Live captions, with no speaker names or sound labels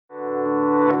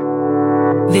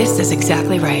This is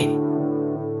exactly right.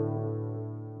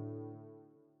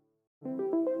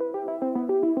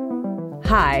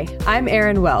 Hi, I'm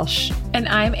Erin Welsh. And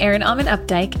I'm Erin Alman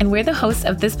Updike, and we're the hosts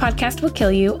of This Podcast Will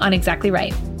Kill You on Exactly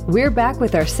Right. We're back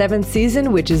with our 7th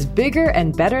season, which is bigger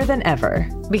and better than ever.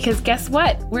 Because guess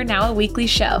what? We're now a weekly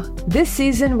show. This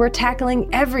season, we're tackling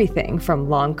everything from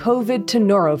long COVID to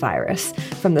norovirus,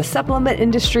 from the supplement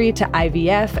industry to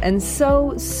IVF, and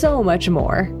so much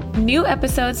more. New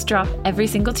episodes drop every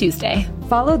single Tuesday.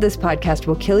 Follow This Podcast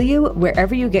Will Kill You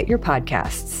wherever you get your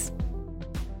podcasts.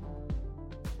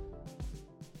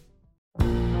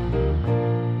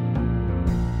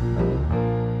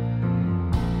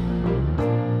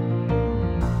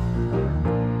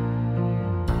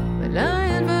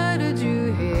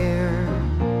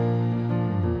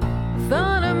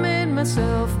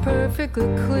 Perfectly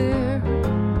clear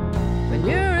when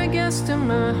you're a guest in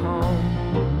my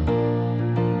home.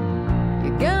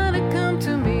 You gotta come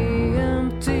to me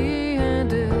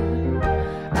empty-handed.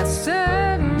 I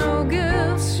said no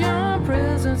gifts, your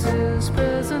presence is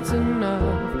presence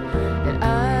enough. And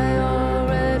I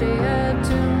already had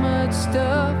too much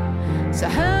stuff. So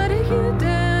how do you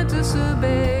dare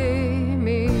disobey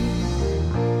me?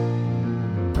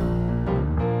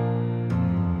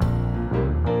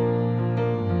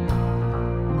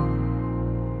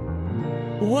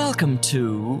 Welcome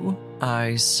to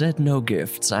I Said No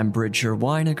Gifts. I'm Bridger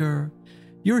Weiniger.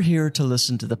 You're here to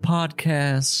listen to the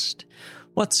podcast.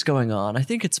 What's going on? I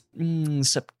think it's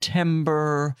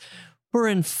September. We're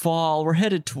in fall. We're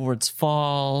headed towards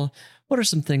fall. What are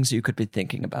some things you could be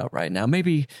thinking about right now?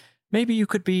 Maybe you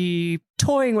could be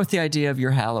toying with the idea of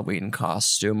your Halloween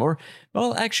costume. Or,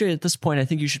 well, actually, at this point, I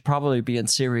think you should probably be in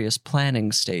serious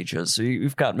planning stages.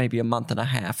 You've got maybe a month and a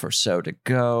half or so to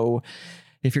go.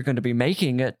 If you're going to be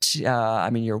making it,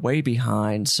 you're way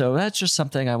behind. So that's just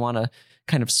something I want to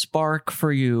kind of spark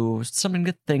for you, something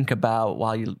to think about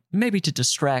maybe to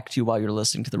distract you while you're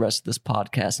listening to the rest of this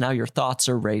podcast. Now your thoughts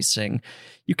are racing.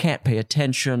 You can't pay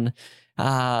attention.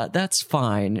 That's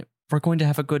fine. We're going to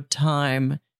have a good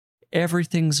time.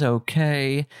 Everything's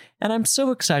okay. And I'm so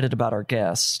excited about our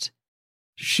guest.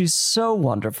 She's so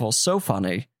wonderful, so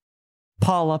funny.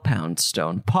 Paula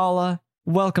Poundstone. Paula,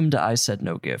 welcome to I Said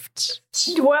No Gifts.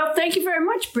 Well, thank you very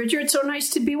much, Bridger. It's so nice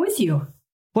to be with you.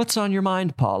 What's on your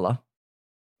mind, Paula?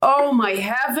 Oh, my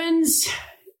heavens.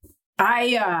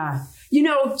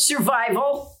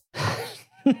 Survival.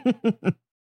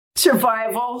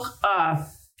 Survival.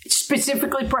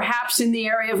 Specifically, perhaps in the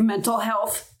area of mental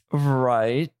health.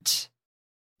 Right.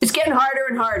 It's getting harder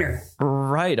and harder.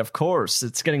 Right, of course.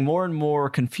 It's getting more and more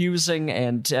confusing,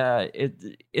 and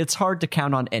it's hard to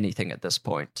count on anything at this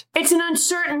point. It's an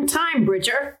uncertain time,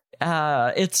 Bridger.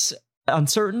 It's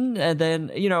uncertain, and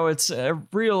then, it's a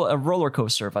roller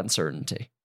coaster of uncertainty.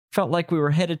 Felt like we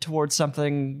were headed towards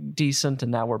something decent,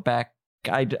 and now we're back.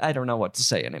 I don't know what to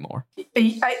say anymore.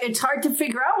 It's hard to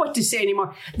figure out what to say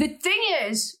anymore. The thing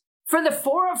is, for the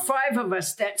 4 or 5 of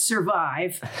us that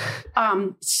survive,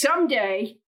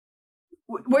 someday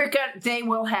they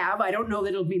will have, I don't know that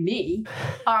it'll be me,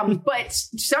 but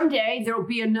someday there'll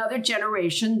be another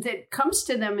generation that comes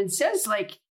to them and says,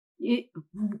 like,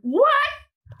 what?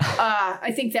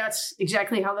 I think that's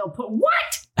exactly how they'll put,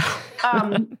 what?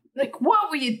 Like, what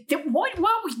were you,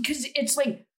 because it's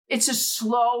like, it's a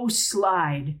slow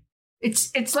slide.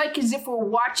 It's like as if we're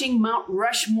watching Mount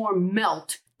Rushmore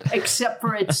melt, except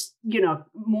for it's,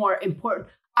 more important.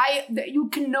 You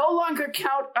can no longer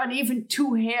count on even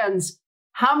 2 hands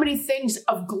how many things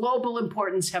of global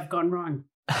importance have gone wrong.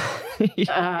 If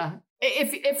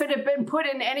it had been put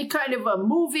in any kind of a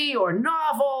movie or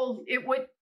novel,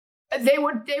 they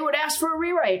would ask for a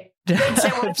rewrite. They'd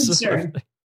say, "We're concerned."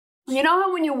 You know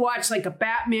how when you watch like a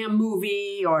Batman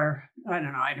movie, or I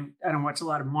don't know, I don't watch a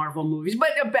lot of Marvel movies,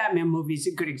 but a Batman movie is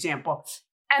a good example,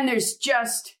 and there's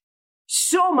just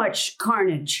so much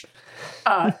carnage,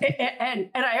 and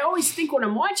I always think when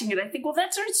I'm watching it, I think, well,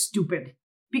 that's sort of stupid.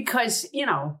 Because,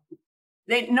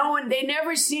 they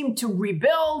never seem to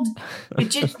rebuild.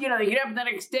 It just, they get up the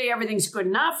next day, everything's good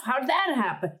enough. How did that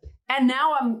happen? And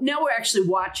now we're actually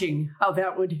watching how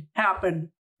that would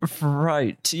happen.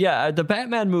 Right. Yeah. The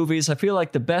Batman movies, I feel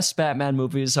like the best Batman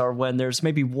movies are when there's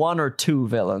maybe 1 or 2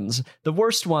 villains. The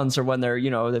worst ones are when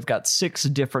they've got 6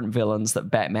 different villains that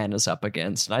Batman is up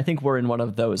against. And I think we're in one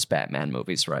of those Batman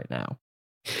movies right now.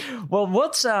 Well,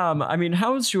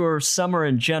 how's your summer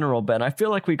in general been? I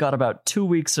feel like we got about 2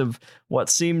 weeks of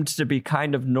what seemed to be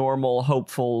kind of normal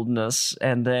hopefulness,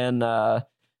 and then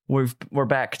we're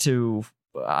back to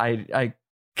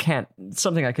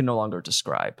something I can no longer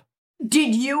describe.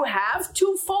 Did you have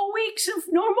 2 full weeks of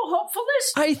normal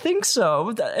hopefulness? I think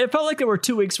so. It felt like there were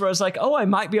 2 weeks where I was like, oh, I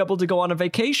might be able to go on a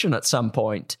vacation at some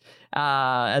point.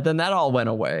 And then that all went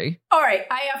away. All right.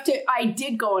 I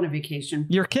did go on a vacation.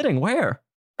 You're kidding. Where?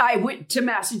 I went to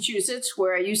Massachusetts,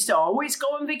 where I used to always go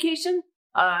on vacation.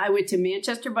 I went to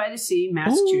Manchester by the Sea,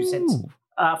 Massachusetts,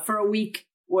 for a week,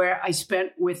 where I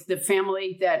spent with the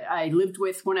family that I lived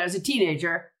with when I was a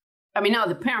teenager. I mean, now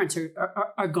the parents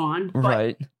are gone. But,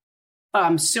 right.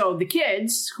 So the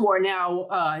kids, who are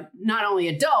now not only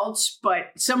adults,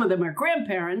 but some of them are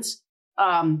grandparents.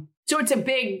 So it's a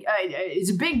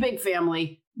big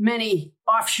family, many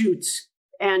offshoots,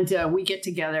 and we get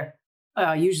together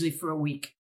usually for a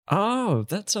week. Oh,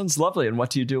 that sounds lovely. And what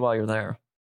do you do while you're there?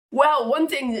 Well, one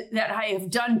thing that I have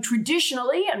done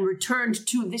traditionally and returned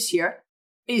to this year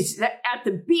is that at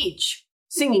the beach,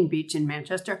 Singing Beach in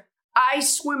Manchester, I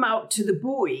swim out to the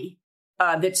buoy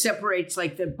that separates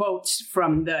like the boats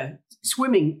from the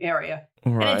swimming area.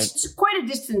 Right. And it's quite a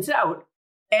distance out.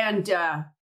 And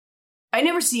I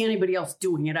never see anybody else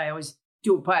doing it. I always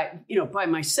do it by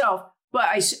myself. But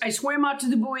I swam out to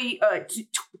the buoy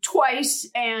twice.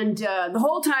 And the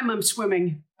whole time I'm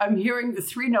swimming, I'm hearing the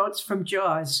 3 notes from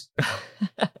Jaws.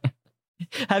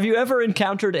 Have you ever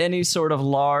encountered any sort of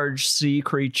large sea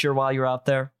creature while you're out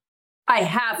there? I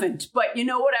haven't. But you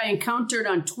know what I encountered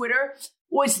on Twitter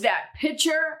was that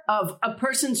picture of a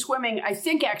person swimming. I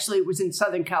think actually it was in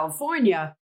Southern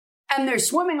California. And they're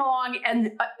swimming along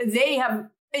and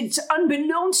it's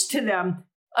unbeknownst to them,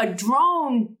 a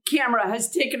drone camera has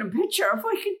taken a picture of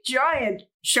like a giant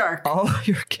shark. Oh,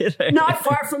 you're kidding. Not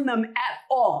far from them at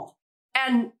all.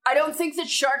 And I don't think the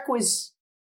shark was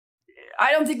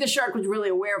really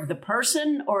aware of the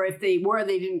person, or if they were,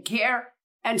 they didn't care.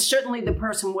 And certainly the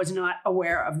person was not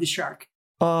aware of the shark.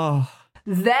 Oh.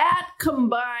 That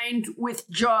combined with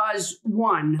Jaws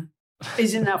 1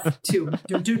 is enough to...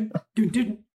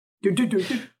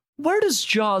 Where does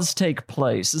Jaws take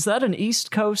place? Is that an East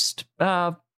Coast?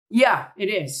 Yeah, it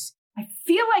is. I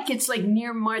feel like it's like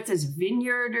near Martha's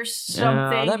Vineyard or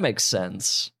something. That makes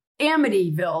sense.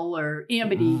 Amityville or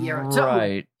Amity or something.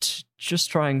 Right.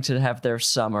 Just trying to have their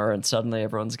summer and suddenly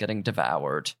everyone's getting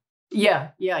devoured. Yeah.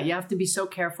 You have to be so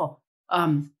careful.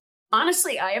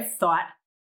 Honestly, I have thought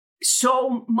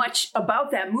so much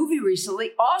about that movie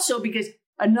recently. Also because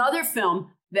another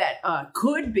film that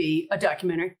could be a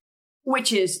documentary,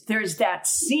 which is there's that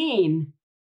scene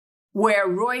where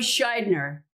Roy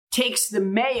Scheider takes the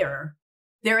mayor.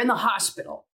 They're in the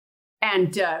hospital,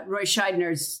 and Roy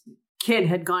Scheider's kid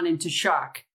had gone into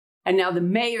shock. And now the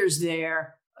mayor's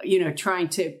there, trying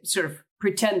to sort of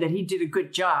pretend that he did a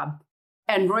good job.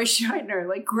 And Roy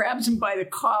Scheider grabs him by the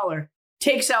collar,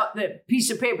 takes out the piece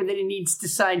of paper that he needs to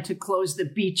sign to close the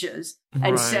beaches,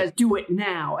 and says, "Do it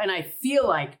now." And I feel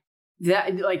like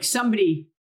that, somebody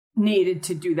needed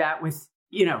to do that with,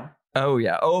 Oh,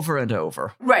 yeah. Over and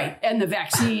over. Right. And the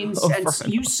vaccines. and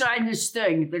you sign this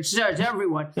thing that says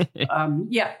everyone.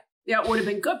 Yeah, it would have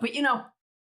been good. But,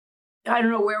 I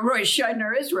don't know where Roy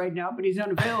Scheider is right now, but he's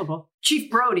unavailable. Chief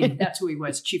Brody. That's who he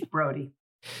was. Chief Brody.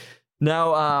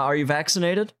 Now, are you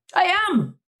vaccinated? I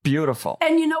am. Beautiful.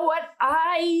 And you know what?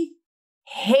 I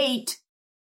hate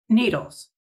needles.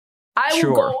 I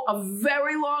will go a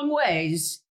very long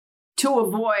ways to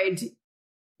avoid,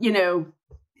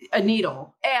 a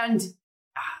needle. And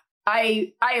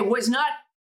I was not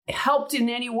helped in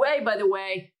any way, by the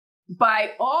way,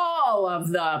 by all of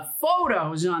the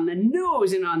photos on the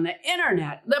news and on the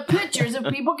internet, the pictures of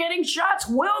people getting shots.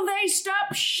 Will they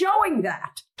stop showing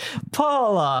that?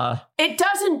 Paula. It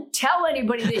doesn't tell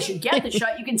anybody they should get the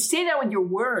shot. You can say that with your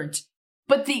words.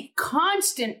 But the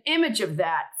constant image of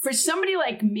that, for somebody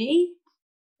like me,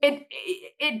 it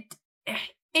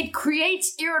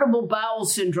creates irritable bowel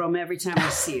syndrome every time I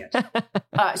see it.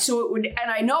 So it would, and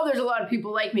I know there's a lot of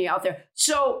people like me out there.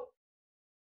 So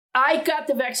I got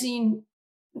the vaccine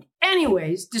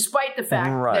anyways, despite the fact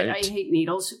that I hate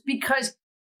needles, because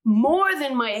more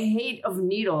than my hate of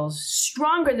needles,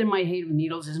 stronger than my hate of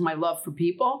needles is my love for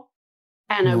people.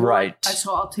 And I want us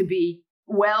all to be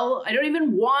well. I don't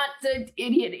even want the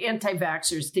idiot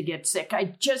anti-vaxxers to get sick.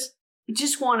 I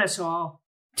just want us all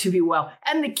to be well.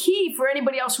 And the key for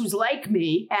anybody else who's like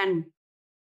me, and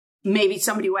maybe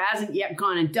somebody who hasn't yet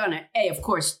gone and done it, A, of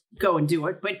course, go and do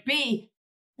it. But B,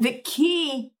 the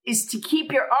key is to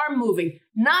keep your arm moving,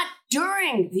 not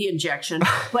during the injection,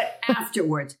 but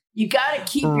afterwards. You got to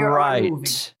keep your arm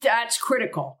moving. That's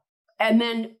critical. And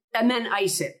then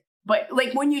ice it. But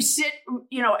when you sit,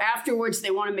 afterwards, they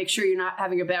want to make sure you're not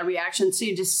having a bad reaction. So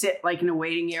you just sit in a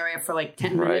waiting area for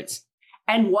 10 minutes.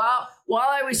 And while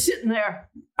I was sitting there,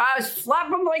 I was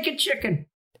flopping like a chicken.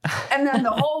 And then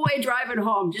the whole way driving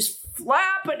home, just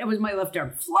flapping. It was my left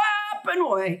arm flapping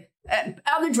away. And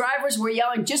other drivers were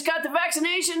yelling, "Just got the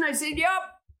vaccination." I said,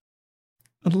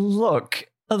 "Yep." Look,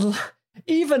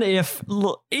 even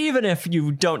if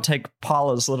you don't take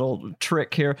Paula's little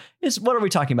trick here, what are we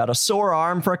talking about? A sore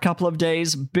arm for a couple of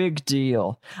days? Big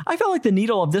deal. I felt like the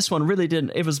needle of this one really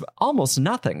didn't. It was almost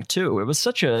nothing too. It was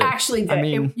such a. Actually,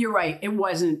 you're right. It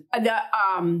wasn't.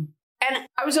 And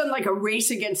I was on like a race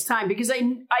against time because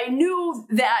I knew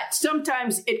that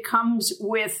sometimes it comes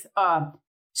with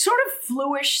sort of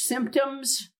fluish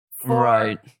symptoms.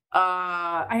 Right.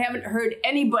 I haven't heard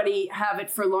anybody have it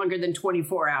for longer than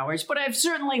 24 hours, but I've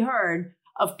certainly heard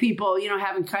of people,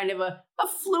 having kind of a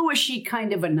fluishy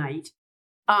kind of a night.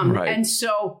 Right. And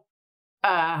so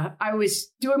I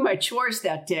was doing my chores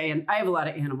that day, and I have a lot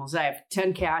of animals. I have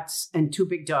 10 cats and 2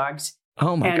 big dogs.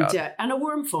 Oh my God. And a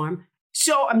worm farm.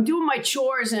 So I'm doing my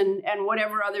chores and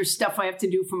whatever other stuff I have to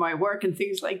do for my work and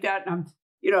things like that. And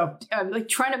I'm like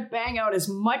trying to bang out as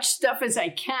much stuff as I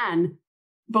can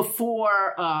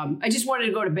before I just wanted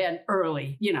to go to bed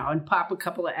early, and pop a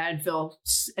couple of Advil,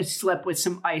 slept with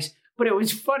some ice. But it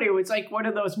was funny. It was like one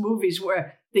of those movies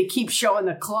where they keep showing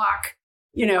the clock,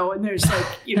 and there's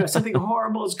like, something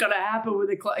horrible is going to happen with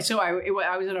the clock. So I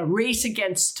was in a race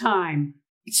against time.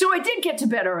 So I did get to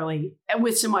bed early and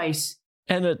with some ice.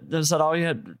 And is that all you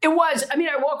had? It was. I mean,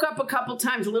 I woke up a couple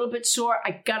times, a little bit sore.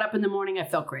 I got up in the morning. I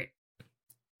felt great.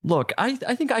 Look, I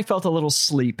think I felt a little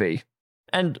sleepy.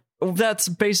 And that's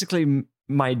basically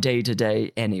my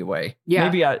day-to-day anyway. Yeah.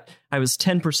 Maybe I was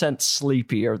 10%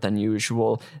 sleepier than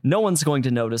usual. No one's going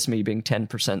to notice me being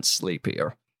 10%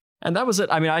 sleepier. And that was it.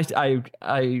 I mean,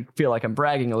 I feel like I'm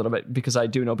bragging a little bit because I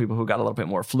do know people who got a little bit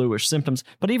more fluish symptoms.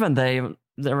 But even they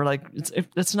were like,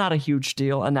 it's not a huge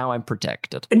deal. And now I'm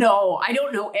protected. No, I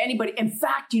don't know anybody. In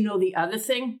fact, the other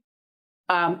thing,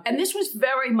 and this was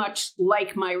very much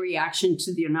like my reaction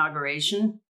to the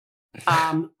inauguration.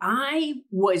 I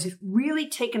was really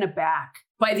taken aback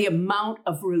by the amount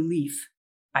of relief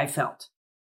I felt.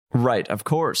 Right, of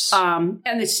course. And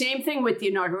the same thing with the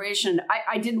inauguration.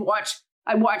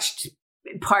 I watched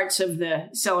parts of the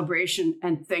celebration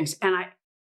and things, and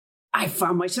I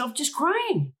found myself just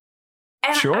crying.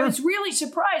 And sure. I was really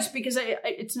surprised because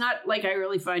it's not like I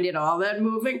really find it all that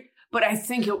moving, but I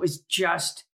think it was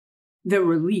just the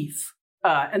relief.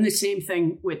 And the same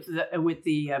thing with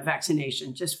the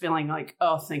vaccination, just feeling like,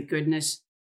 oh, thank goodness,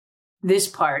 this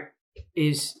part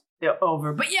is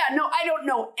over. But yeah, no, I don't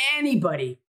know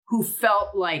anybody who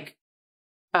felt like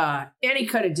any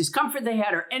kind of discomfort they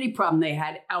had or any problem they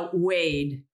had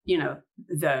outweighed, the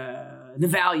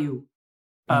value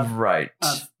of, right.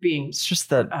 of being. It's just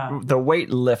that the weight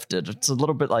lifted. It's a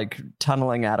little bit like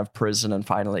tunneling out of prison and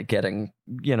finally getting,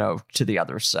 to the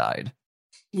other side.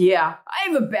 Yeah, I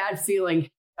have a bad feeling.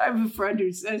 I have a friend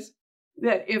who says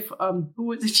that if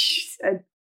she said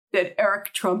that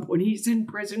Eric Trump, when he's in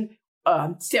prison,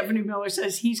 Stephanie Miller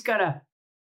says he's gonna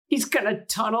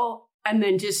tunnel and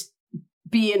then just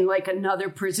be in like another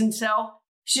prison cell.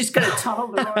 She's just gonna tunnel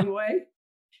the wrong way.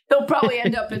 They'll probably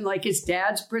end up in like his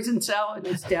dad's prison cell, and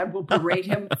his dad will berate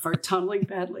him for tunneling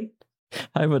badly.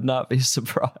 I would not be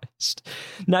surprised.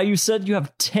 Now, you said you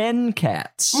have 10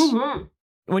 cats. Mm-hmm.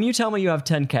 When you tell me you have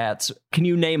 10 cats, can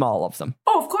you name all of them?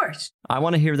 Oh, of course. I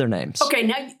want to hear their names. Okay,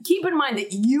 now keep in mind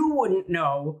that you wouldn't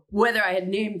know whether I had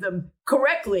named them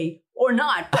correctly or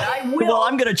not, but I will. Well,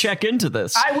 I'm going to check into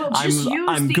this. I will just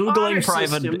I'm the Googling honor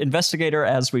private system. Investigator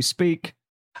as we speak.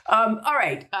 All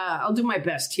right, I'll do my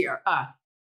best here.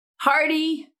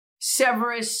 Hardy,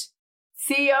 Severus,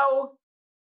 Theo,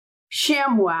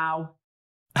 ShamWow,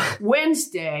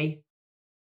 Wednesday,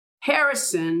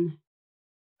 Harrison,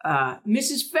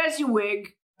 Mrs.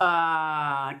 Fezziwig,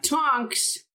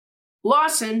 Tonks,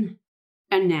 Lawson,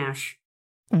 and Nash.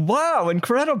 Wow,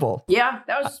 incredible. Yeah,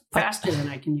 that was faster than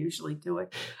I can usually do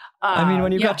it. I mean,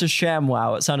 when you got to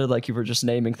ShamWow, it sounded like you were just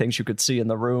naming things you could see in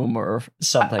the room or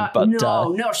something. But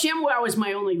no, ShamWow is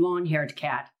my only long-haired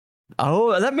cat.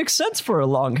 Oh, that makes sense for a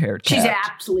long-haired cat. She's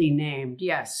aptly named,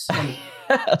 yes.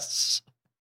 Yes.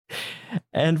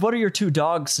 And what are your 2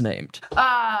 dogs named?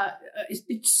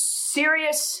 It's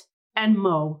Sirius and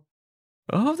Mo.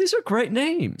 Oh, these are great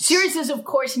names. Sirius is, of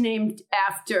course, named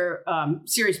after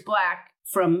Sirius Black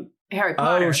from Harry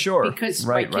Potter. Oh, sure. Because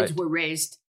my kids were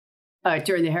raised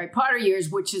during the Harry Potter years,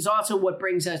 which is also what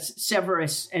brings us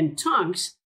Severus and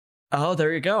Tonks. Oh,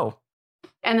 there you go.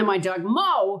 And then my dog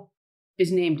Mo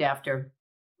is named after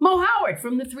Mo Howard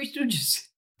from the Three Stooges.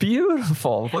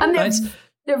 Beautiful. What and nice.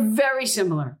 They're very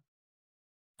similar.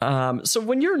 So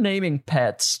when you're naming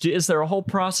pets, is there a whole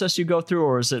process you go through,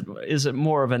 or is it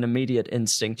more of an immediate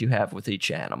instinct you have with each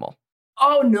animal?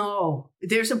 Oh, no.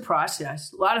 There's a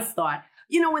process, a lot of thought.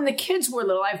 You know, when the kids were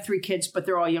little, I have 3 kids, but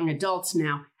they're all young adults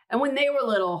now. And when they were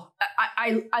little,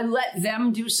 I let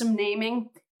them do some naming.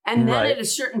 And then at a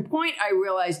certain point, I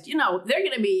realized, you know, they're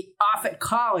going to be off at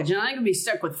college and I'm going to be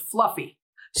stuck with Fluffy.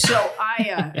 So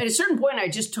at a certain point, I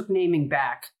just took naming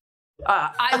back.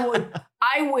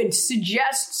 I would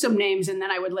suggest some names and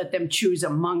then I would let them choose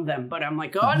among them. But I'm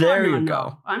like, oh,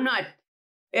 no. I'm not.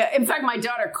 In fact, my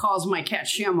daughter calls my cat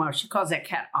Chamois. She calls that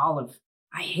cat Olive.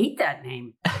 I hate that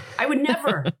name. I would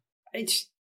never. It's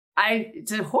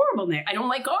a horrible name. I don't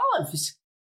like olives.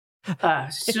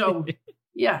 So,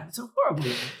 yeah, it's a horrible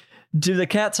name. Do the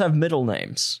cats have middle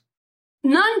names?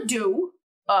 None do.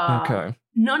 Okay.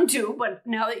 None do, but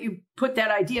now that you put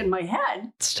that idea in my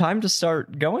head, it's time to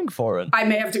start going for it. I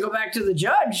may have to go back to the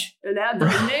judge and add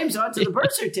those names onto the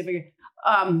birth certificate.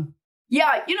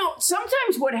 Yeah, you know,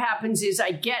 sometimes what happens is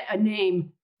I get a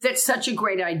name that's such a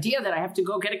great idea that I have to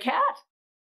go get a cat.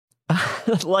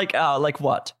 Like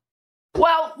what?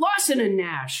 Well, Lawson and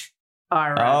Nash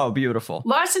are. Oh, beautiful.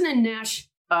 Lawson and Nash,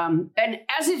 and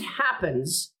as it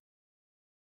happens,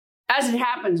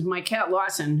 my cat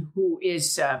Lawson, who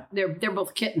is they're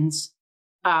both kittens.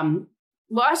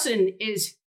 Lawson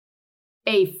is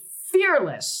a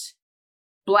fearless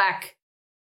black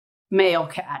male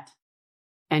cat,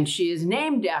 and she is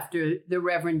named after the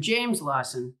Reverend James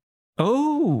Lawson.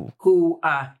 Oh, who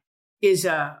is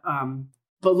a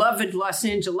beloved Los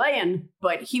Angelean,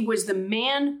 but he was the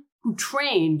man who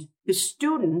trained the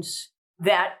students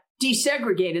that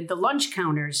desegregated the lunch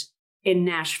counters in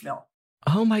Nashville.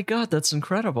 Oh my God, that's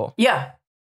incredible. Yeah.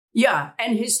 Yeah.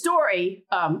 And his story,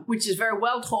 which is very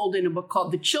well told in a book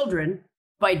called The Children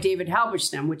by David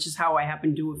Halberstam, which is how I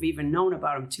happen to have even known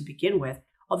about him to begin with.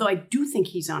 Although I do think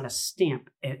he's on a stamp.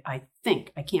 I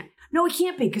think. I can't. No, he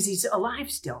can't be because he's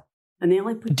alive still. And they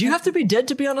only put. Do you have to be dead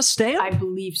to be on a stamp? I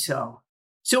believe so.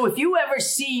 So if you ever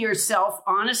see yourself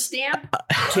on a stamp,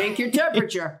 take your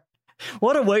temperature.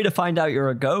 What a way to find out you're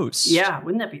a ghost. Yeah,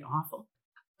 wouldn't that be awful?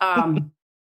 I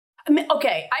mean,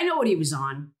 okay, I know what he was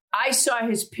on. I saw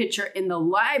his picture in the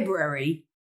library.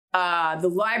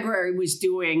 The library was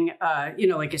doing,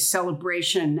 like a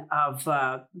celebration of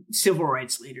civil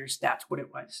rights leaders. That's what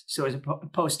it was. So it was a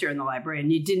poster in the library,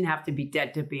 and you didn't have to be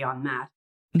dead to be on that.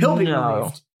 He'll be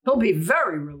relieved. He'll be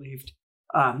very relieved.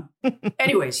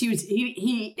 Anyways,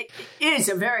 he is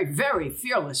a very, very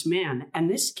fearless man, and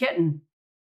this kitten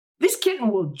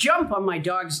will jump on my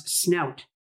dog's snout.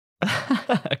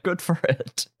 Good for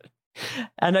it.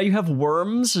 And now you have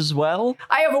worms as well?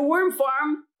 I have a worm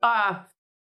farm.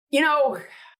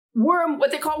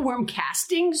 What they call worm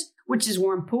castings, which is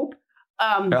worm poop.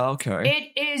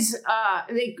 Okay. It is,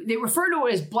 they refer to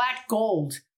it as black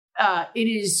gold. It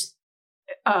is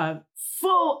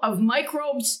full of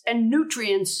microbes and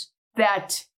nutrients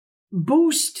that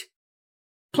boost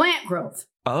plant growth.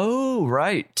 Oh,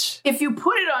 right. If you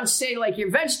put it on, say, like your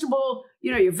vegetables,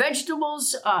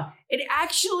 it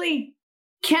actually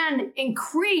can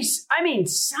increase,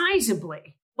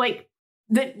 sizably, like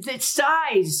the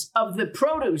size of the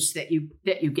produce that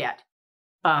you get.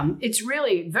 It's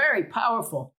really very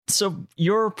powerful. So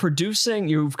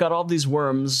you've got all these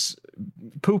worms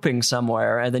pooping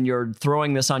somewhere, and then you're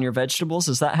throwing this on your vegetables?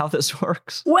 Is that how this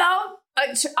works? Well,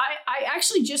 I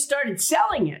actually just started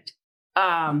selling it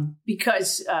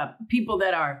because people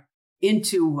that are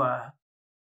into, I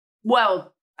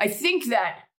think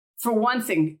that, for one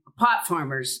thing, pot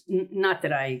farmers, not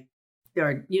that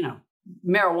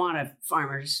marijuana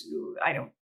farmers, I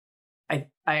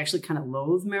actually kind of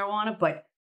loathe marijuana, but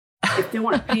if they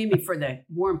want to pay me for the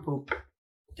worm poop,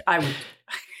 I would.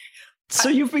 So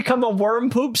you've become a worm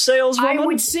poop saleswoman? I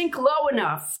would sink low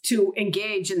enough to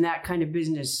engage in that kind of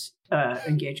business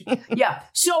engagement. Yeah.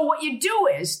 So what you do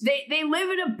is they live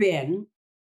in a bin,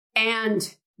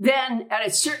 and then at a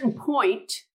certain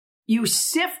point, you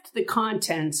sift the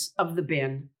contents of the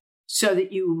bin so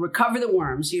that you recover the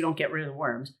worms. You don't get rid of the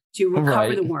worms. So you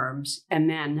recover the worms, and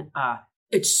then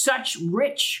it's such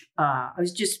rich. I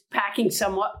was just packing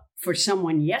some up for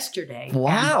someone yesterday.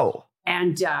 Wow.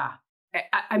 And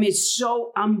it's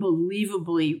so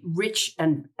unbelievably rich,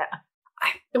 and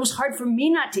it was hard for me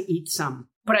not to eat some,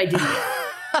 but I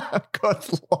didn't.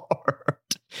 Good Lord.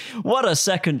 What a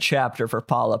second chapter for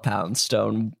Paula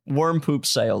Poundstone, worm poop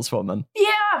saleswoman.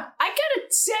 Yeah, I gotta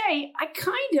say, I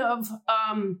kind of,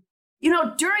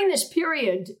 during this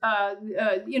period,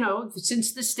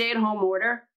 since the stay-at-home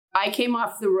order, I came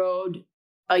off the road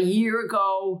a year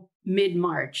ago,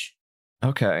 mid-March.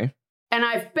 Okay. And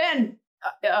I've been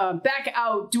back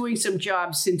out doing some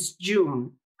jobs since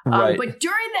June. Right. But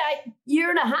during that year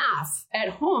and a half at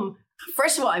home,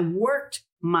 first of all, I worked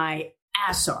my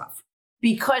ass off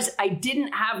because I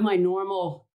didn't have my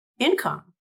normal income.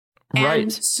 And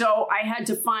Right. so I had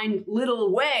to find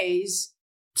little ways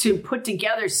to put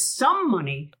together some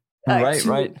money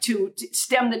to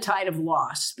stem the tide of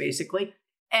loss, basically.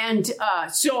 And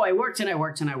so I worked and I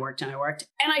worked and I worked and I worked.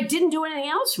 And I didn't do anything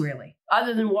else really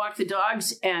other than walk the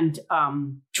dogs and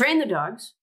train the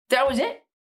dogs. That was it.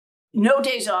 No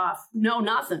days off, no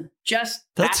nothing. Just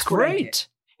That's what I did. great.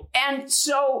 And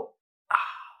so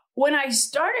when I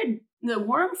started the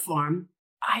worm farm,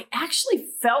 I actually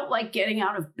felt like getting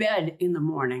out of bed in the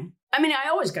morning. I mean, I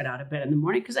always got out of bed in the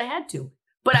morning because I had to.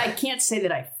 But I can't say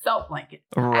that I felt like it.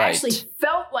 Right. I actually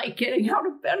felt like getting out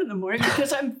of bed in the morning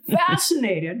because I'm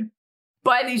fascinated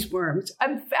by these worms.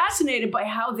 I'm fascinated by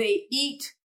how they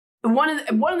eat. One of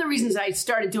the reasons I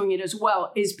started doing it as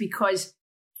well is because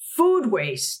food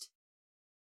waste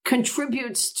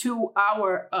contributes to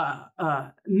our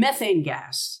methane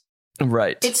gas.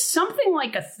 Right. It's something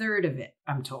like a third of it,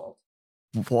 I'm told.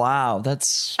 Wow,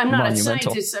 that's I'm not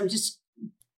monumental. a scientist. I'm just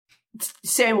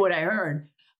saying what I heard.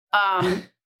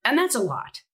 And that's a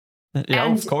lot. Yeah,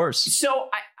 and of course. So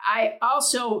I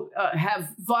also have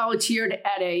volunteered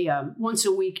at a once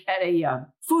a week at a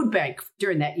food bank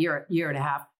during that year and a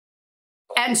half.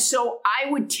 And so I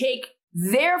would take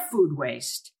their food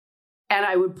waste and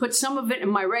I would put some of it in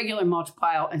my regular mulch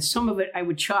pile and some of it I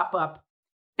would chop up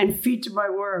and feed to my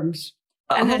worms.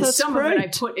 And then some of it I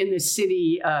put in the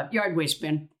city yard waste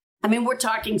bin. I mean, we're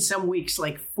talking some weeks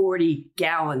like 40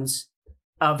 gallons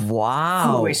of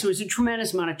food waste. So it was a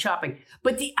tremendous amount of chopping.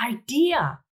 But the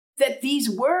idea that these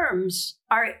worms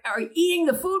are eating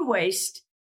the food waste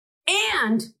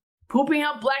and pooping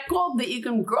out black gold that you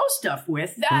can grow stuff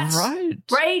with, that's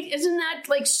right. Isn't that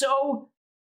like so?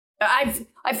 I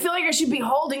feel like I should be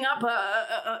holding up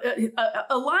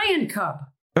a lion cub.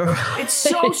 It's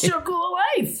so circle of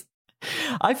life.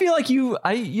 I feel like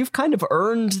you've kind of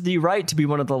earned the right to be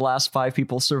one of the last 5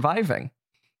 people surviving.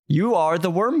 You are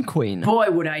the worm queen. Boy,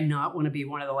 would I not want to be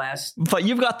one of the last. But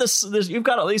you've got you've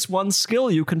got at least one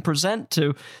skill you can present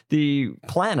to the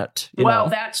planet. Well,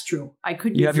 that's true. I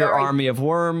could. You have your army of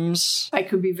worms. I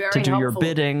could be very to do helpful. your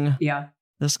bidding. Yeah.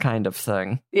 This kind of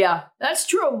thing. Yeah, that's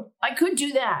true. I could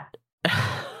do that.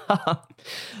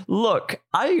 Look,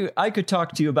 I could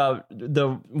talk to you about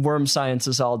the worm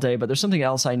sciences all day, but there's something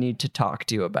else I need to talk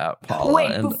to you about, Paula.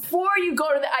 Wait, before you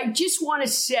go to that, I just want to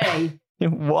say...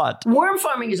 What? Worm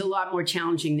farming is a lot more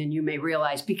challenging than you may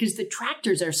realize because the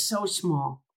tractors are so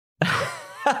small.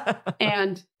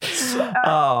 And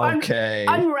okay.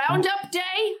 On Roundup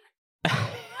Day,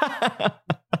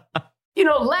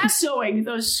 lassoing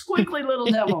those squiggly little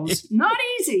devils, not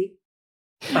easy.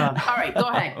 All right,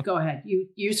 go ahead.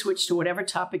 You switch to whatever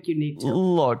topic you need to.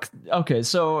 Look, okay,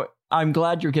 so I'm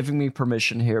glad you're giving me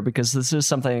permission here because this is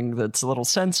something that's a little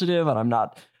sensitive and I'm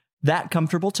not that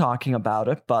comfortable talking about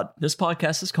it, but this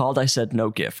podcast is called I Said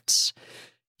No Gifts.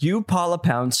 You, Paula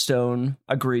Poundstone,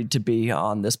 agreed to be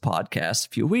on this podcast a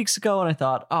few weeks ago, and I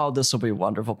thought, oh, this will be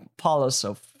wonderful. Paula's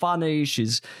so funny.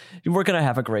 We're going to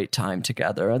have a great time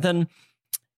together. And then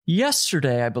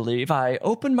yesterday, I believe, I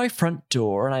opened my front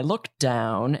door and I looked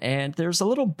down and there's a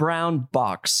little brown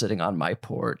box sitting on my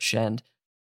porch. And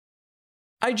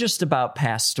I just about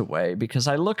passed away because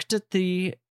I looked at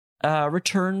the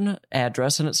return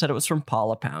address and it said it was from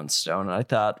Paula Poundstone. And I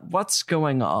thought, what's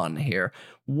going on here?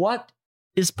 What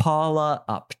is Paula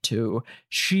up to?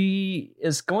 She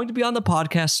is going to be on the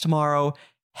podcast tomorrow.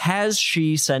 Has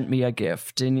she sent me a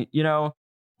gift? And,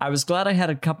 I was glad I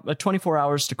had a 24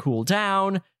 hours to cool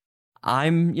down.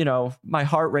 I'm, my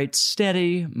heart rate's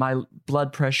steady. My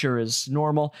blood pressure is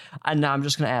normal. And now I'm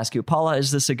just going to ask you, Paula, is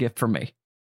this a gift for me?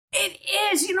 It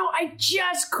is. I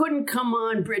just couldn't come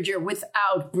on, Bridger,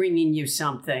 without bringing you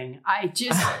something. I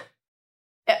just,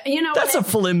 That's a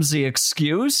flimsy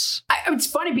excuse. It's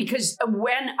funny because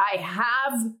when I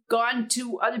have gone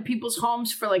to other people's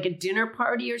homes for like a dinner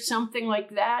party or something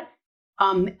like that,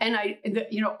 and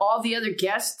all the other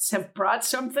guests have brought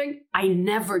something, I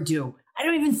never do. I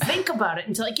don't even think about it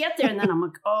until I get there. And then I'm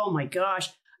like, oh my gosh.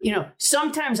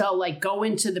 Sometimes I'll like go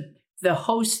into the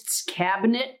host's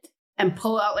cabinet and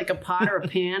pull out like a pot or a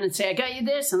pan and say, I got you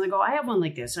this. And they go, I have one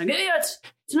like this. And I go, yeah, it's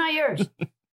not yours.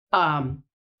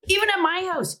 Even at my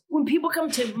house, when people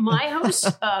come to my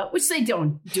house, which they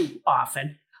don't do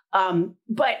often,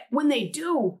 but when they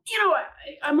do,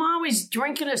 I'm always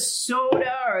drinking a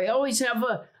soda or I always have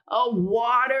a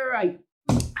water.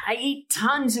 I eat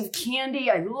tons of candy.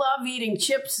 I love eating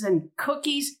chips and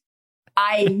cookies.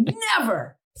 I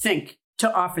never think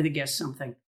to offer the guests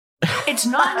something. It's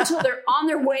not until they're on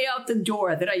their way out the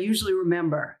door that I usually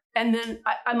remember. And then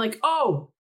I'm like,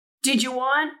 oh, did you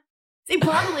want? they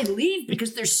probably leave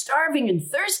because they're starving and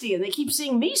thirsty and they keep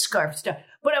seeing me scarf stuff.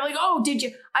 But I'm like, oh, did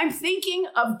you? I'm thinking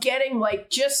of getting like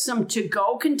just some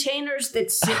to-go containers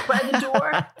that sit by the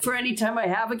door for any time I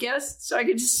have a guest. So I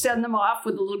could just send them off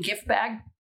with a little gift bag.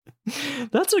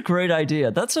 That's a great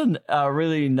idea. That's a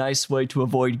really nice way to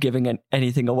avoid giving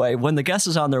anything away. When the guest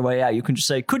is on their way out, you can just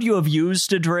say, could you have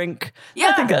used a drink? Yeah,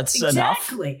 I think that's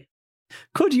exactly. enough.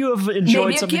 Could you have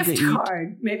enjoyed something to eat? Maybe a gift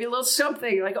card. Maybe a little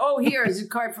something like, oh, here is a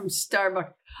card from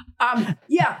Starbucks.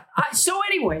 So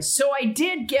anyway, so I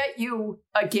did get you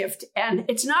a gift, and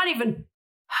it's not even,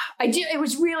 it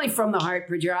was really from the heart,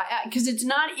 Bridger, because it's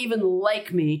not even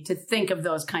like me to think of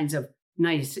those kinds of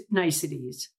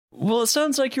niceties. Well, it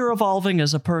sounds like you're evolving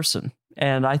as a person,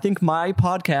 and I think my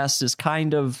podcast is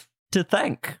kind of to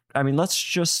thank. I mean, let's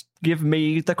just give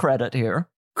me the credit here.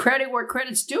 Credit where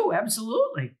credit's due,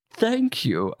 absolutely. Thank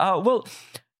you. Well,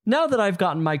 now that I've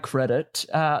gotten my credit,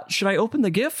 should I open the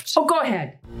gift? Oh, go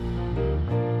ahead.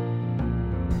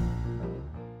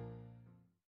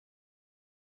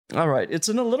 All right. It's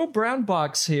in a little brown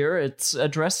box here. It's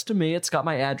addressed to me. It's got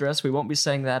my address. We won't be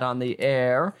saying that on the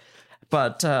air.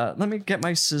 But let me get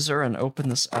my scissor and open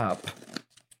this up.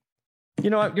 You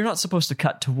know what? You're not supposed to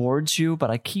cut towards you, but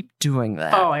I keep doing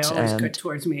that. Oh, I always cut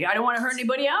towards me. I don't want to hurt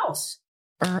anybody else.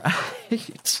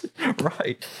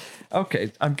 Right.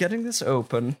 Okay, I'm getting this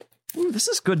open. Ooh, this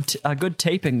is a good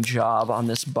taping job on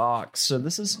this box. So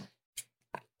this is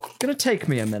gonna take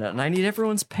me a minute, and I need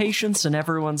everyone's patience and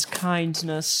everyone's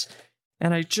kindness,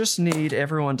 and I just need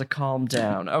everyone to calm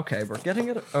down. Okay, we're getting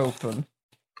it open.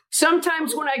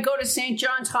 Sometimes when I go to St.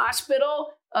 John's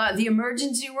Hospital, the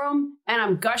emergency room, and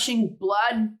I'm gushing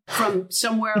blood from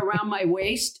somewhere around my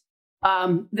waist,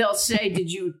 they'll say,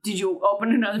 did you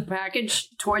open another package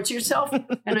towards yourself?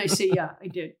 And I say, yeah, I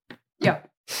did. Yeah.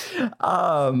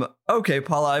 Okay,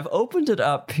 Paula, I've opened it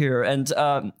up here, and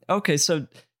okay, so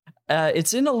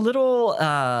it's in a little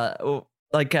an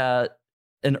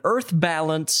earth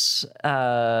balance.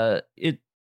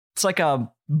 It's like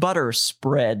a butter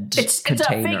spread container. It's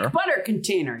a fake butter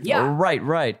container. Yeah.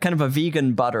 Right. Kind of a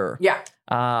vegan butter. Yeah.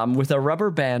 With a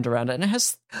rubber band around it, and it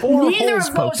has 4 Neither holes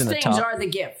of poked those in the things top. are the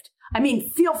gift. I mean,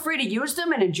 feel free to use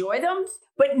them and enjoy them,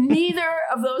 but neither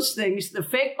of those things, the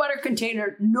fake butter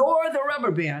container nor the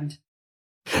rubber band,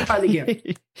 are the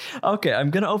gift. Okay,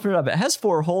 I'm going to open it up. It has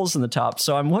 4 holes in the top,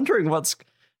 so I'm wondering Paula,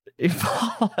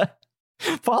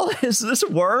 is this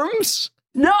worms?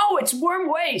 No, it's worm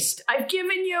waste. I've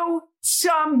given you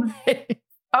some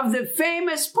of the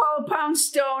famous Paula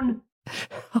Poundstone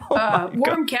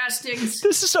worm castings.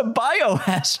 This is a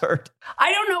biohazard.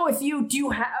 I don't know if do you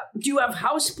have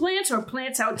house plants or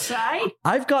plants outside?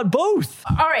 I've got both.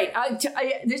 All right,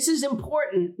 this is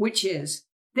important, which is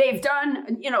they've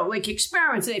done, like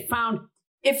experiments. They found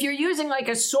if you're using like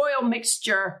a soil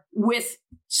mixture with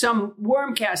some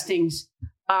worm castings,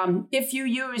 if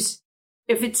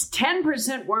it's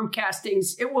 10% worm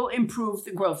castings, it will improve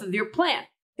the growth of your plant.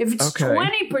 If it's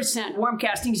 20% worm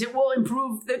castings, it will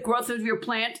improve the growth of your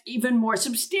plant even more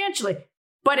substantially.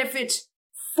 But if it's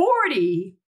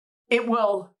 40, it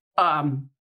will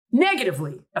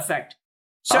negatively affect.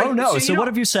 So what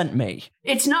have you sent me?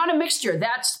 It's not a mixture.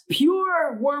 That's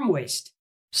pure worm waste.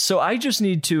 So I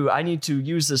need to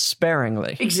use this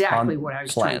sparingly. Exactly what I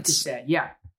was trying to say. Yeah.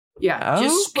 Yeah. Okay.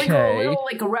 Just sprinkle a little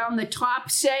like around the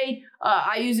top, say.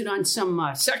 I use it on some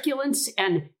succulents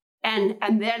and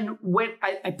then when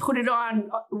I put it on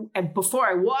before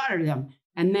I water them.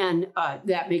 And then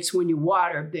that makes when you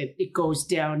water, it goes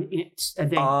down.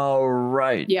 All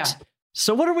right. Yeah.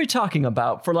 So what are we talking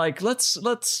about? For like, let's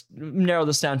narrow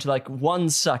this down to like 1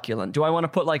 succulent. Do I want to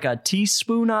put like a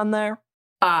teaspoon on there?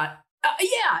 Yeah,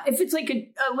 if it's like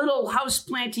a little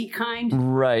houseplanty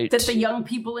kind right. that the young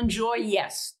people enjoy,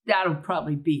 yes, that'll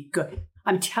probably be good.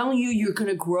 I'm telling you, you're going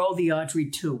to grow the Audrey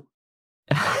too.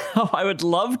 Oh, I would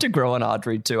love to grow an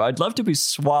Audrey too. I'd love to be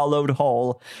swallowed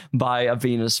whole by a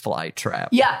Venus flytrap.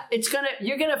 Yeah,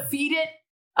 you're gonna feed it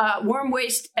worm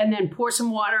waste and then pour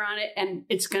some water on it, and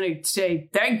it's gonna say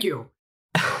thank you.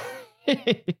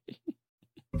 This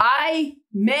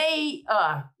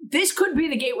could be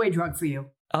the gateway drug for you.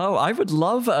 Oh, I would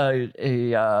love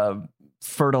a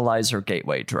fertilizer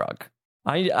gateway drug.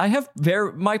 I have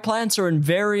my plants are in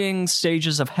varying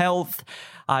stages of health.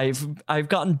 I've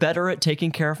gotten better at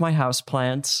taking care of my house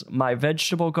plants. My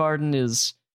vegetable garden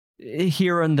is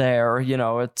here and there.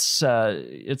 It's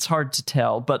hard to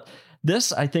tell, but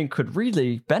this I think could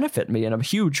really benefit me in a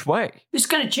huge way. It's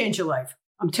going to change your life.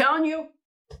 I'm telling you.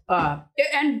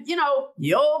 And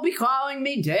you'll be calling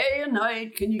me day and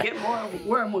night. Can you get more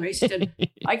worm waste? And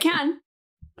I can.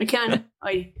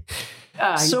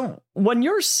 So when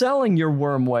you're selling your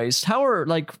worm waste, how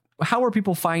are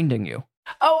people finding you?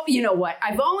 Oh, you know what?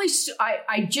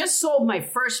 I just sold my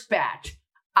first batch.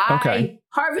 I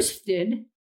harvested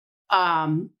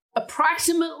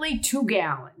approximately 2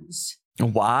 gallons.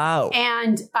 Wow.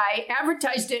 And I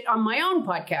advertised it on my own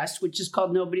podcast, which is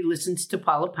called Nobody Listens to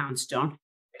Paula Poundstone.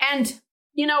 And,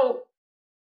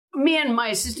 me and my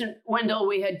assistant, Wendell,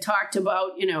 we had talked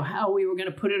about, how we were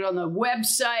going to put it on the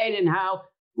website and how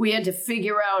we had to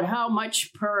figure out how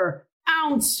much per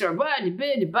ounce or it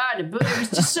was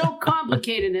just so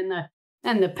complicated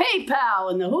and the PayPal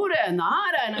and the Huda and the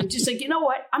Hada. And I'm just like, you know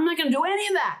what? I'm not going to do any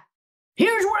of that.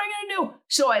 Here's what I'm going to do.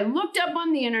 So I looked up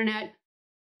on the internet.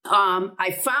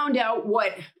 I found out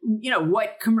what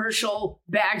commercial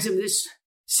bags of this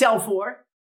sell for.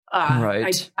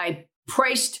 Right. I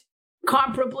priced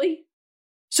comparably.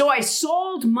 So I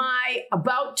sold my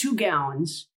about 2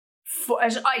 gallons.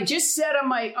 As I just said on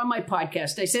my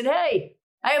podcast, I said, hey,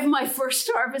 I have my first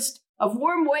harvest of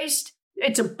worm waste.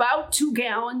 It's about 2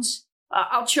 gallons.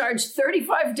 I'll charge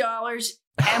 $35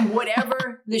 and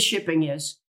whatever the shipping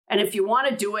is. And if you want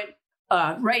to do it,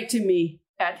 write to me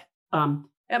at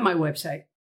my website.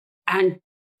 And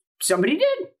somebody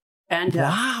did. And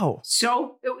wow.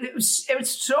 So it was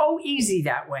so easy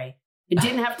that way. It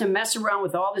didn't have to mess around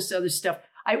with all this other stuff.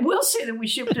 I will say that we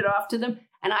shipped it off to them,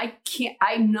 and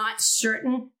I'm not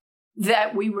certain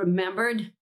that we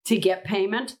remembered to get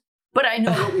payment, but I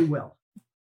know that we will.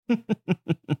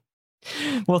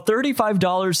 Well,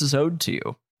 $35 is owed to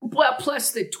you. Well,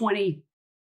 plus the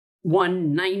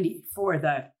 $21.90 for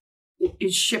the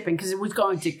shipping, because it was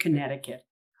going to Connecticut.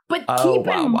 But keep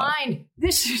in mind,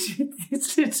 this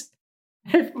is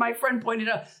my friend pointed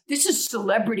out, this is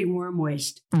celebrity worm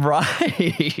waste.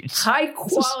 Right. High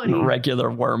quality. Regular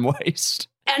worm waste.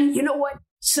 And you know what?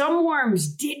 Some worms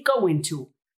did go into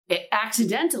it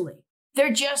accidentally.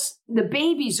 They're just, the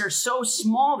babies are so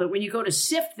small that when you go to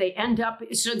sift, they end up,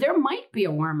 so there might be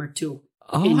a worm or two.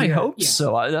 Oh, I hope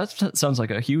so. That sounds like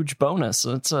a huge bonus.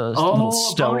 It's a little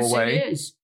stowaway. It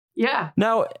is. Yeah.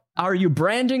 Now, are you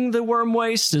branding the worm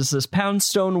waste? Is this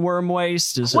Poundstone worm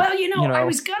waste? I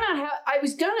was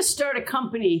gonna start a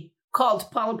company called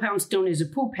Paula Poundstone is a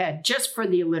Poop Head just for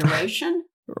the alliteration.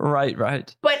 Right.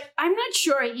 But I'm not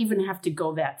sure I even have to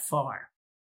go that far.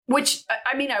 Which,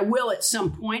 I mean, I will at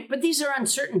some point, but these are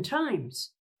uncertain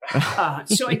times.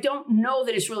 So I don't know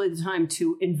that it's really the time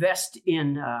to invest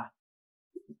in, a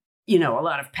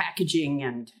lot of packaging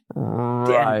and...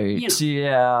 Right,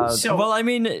 yeah. So, well, I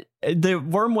mean, the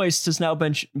worm waste has now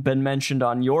been mentioned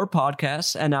on your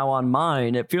podcast and now on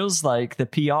mine. It feels like the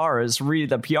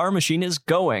PR machine is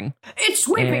going. It's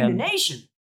sweeping the nation.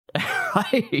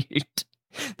 Right.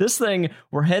 This thing,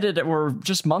 we're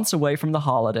just months away from the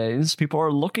holidays. People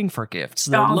are looking for gifts.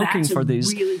 They're looking for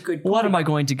these. Really good point. What am I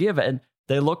going to give? And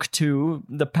they look to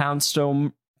the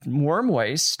Poundstone worm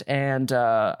waste, and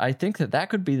I think that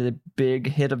could be the big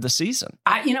hit of the season.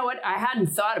 You know what? I hadn't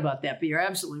thought about that, but you're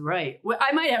absolutely right. Well,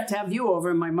 I might have to have you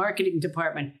over in my marketing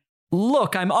department.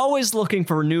 Look, I'm always looking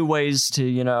for new ways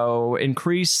to,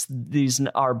 increase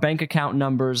our bank account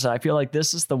numbers. I feel like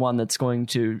this is the one that's going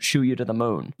to shoo you to the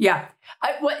moon. Yeah.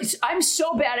 I'm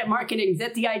so bad at marketing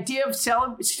that the idea of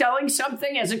selling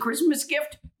something as a Christmas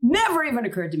gift never even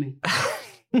occurred to me.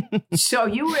 So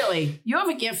you have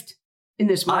a gift in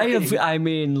this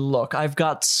marketing. Look, I've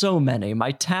got so many.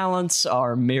 My talents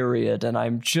are myriad, and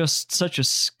I'm just such a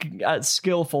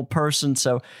skillful person.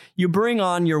 So you bring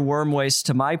on your worm waste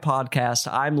to my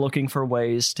podcast. I'm looking for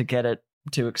ways to get it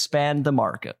to expand the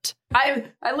market. I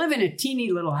live in a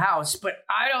teeny little house, but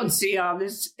I don't see how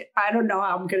I don't know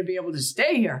how I'm going to be able to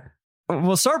stay here.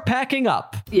 We'll start packing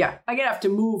up. Yeah, I'm going to have to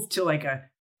move to like a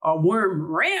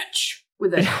worm ranch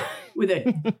with a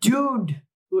dude.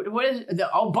 What is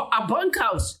a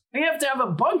bunkhouse? We have to have a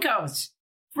bunkhouse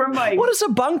for my. What is a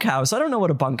bunkhouse? I don't know what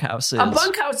a bunkhouse is. A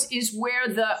bunkhouse is where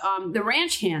the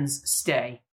ranch hands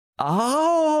stay.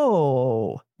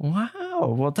 Oh,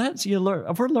 wow! Well,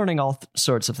 we're learning all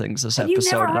sorts of things this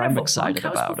episode, and I'm excited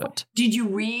about it. Did you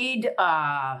read?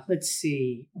 Let's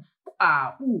see.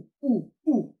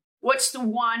 What's the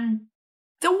one?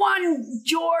 The one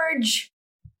George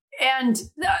and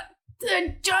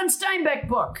the John Steinbeck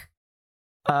book.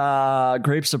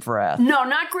 Grapes of Wrath. No,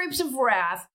 not Grapes of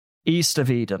Wrath. East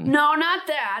of Eden. No, not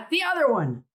that. The other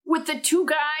one with the two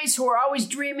guys who are always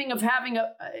dreaming of having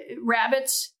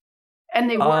rabbits, and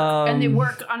they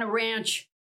work on a ranch.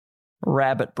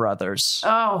 Rabbit Brothers.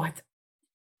 Oh,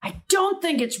 I don't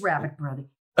think it's Rabbit Brother.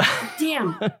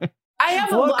 Damn. I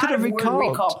have a lot of word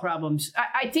recall problems.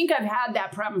 I think I've had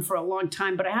that problem for a long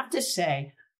time, but I have to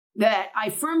say that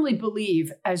I firmly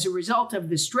believe, as a result of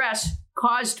the stress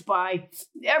caused by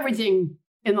everything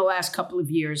in the last couple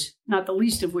of years, not the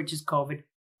least of which is COVID.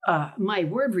 My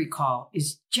word recall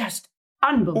is just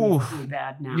unbelievably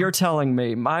bad now. You're telling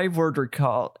me my word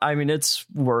recall, I mean, it's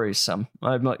worrisome.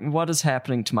 I'm like, what is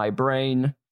happening to my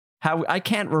brain? How I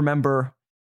can't remember.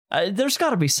 There's got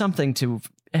to be something to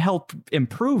help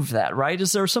improve that, right?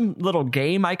 Is there some little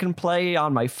game I can play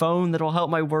on my phone that'll help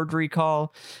my word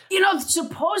recall?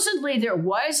 Supposedly there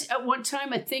was at one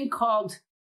time a thing called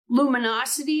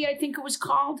Luminosity, I think it was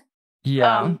called.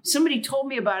 Yeah. Somebody told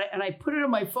me about it, and I put it on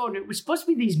my phone. It was supposed to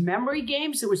be these memory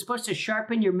games that were supposed to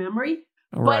sharpen your memory.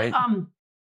 Right. But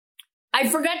I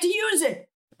forgot to use it.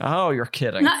 Oh, you're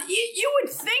kidding. Now, you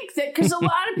would think that, because a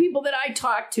lot of people that I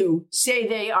talk to say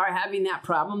they are having that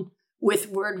problem with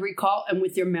word recall and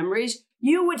with their memories.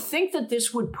 You would think that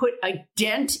this would put a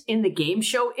dent in the game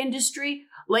show industry,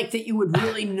 like that you would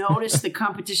really notice the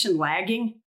competition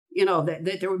lagging.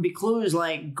 That there would be clues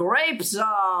like grapes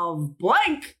of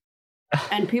blank.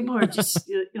 And people are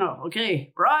just,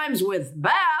 okay, rhymes with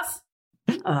bath.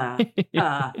 Ding, ding,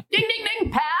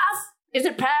 ding, path. Is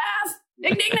it path?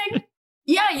 Ding, ding, ding.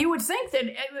 Yeah, you would think that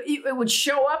it would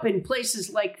show up in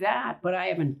places like that, but I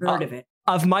haven't heard of it.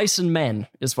 Of Mice and Men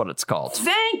is what it's called.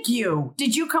 Thank you.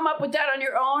 Did you come up with that on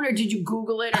your own, or did you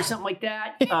Google it or something like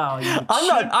that? Oh,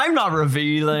 I'm not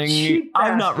revealing.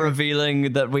 I'm not bastard.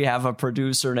 revealing that we have a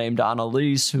producer named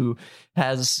Annalise who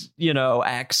has,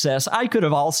 access. I could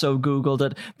have also Googled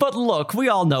it. But look, we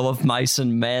all know of Mice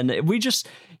and Men.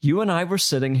 You and I were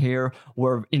sitting here.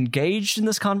 We're engaged in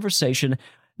this conversation.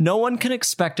 No one can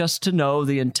expect us to know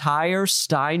the entire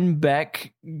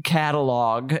Steinbeck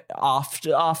catalog off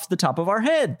the top of our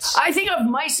heads. I think of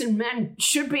Mice and Men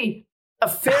should be a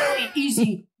fairly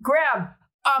easy grab.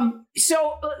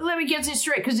 So let me get this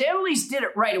straight, because Annalise did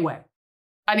it right away.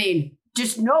 I mean,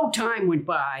 just no time went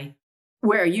by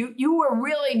where you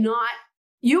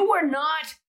were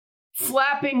not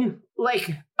flapping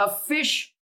like a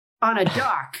fish on a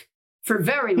dock for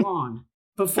very long.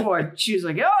 Before she was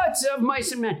like, oh, it's of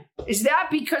Mice and Men. Is that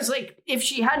because, like, if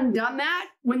she hadn't done that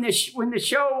when the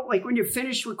show, like when you're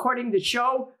finished recording the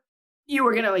show, you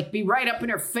were gonna like be right up in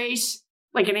her face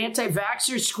like an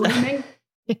anti-vaxxer screaming,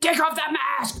 "Take off that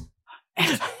mask!"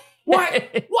 Why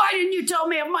didn't you tell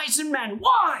me of Mice and Men?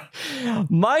 Why?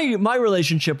 My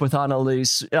relationship with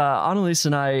Annalise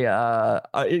and I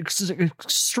are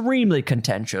extremely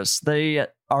contentious. They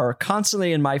are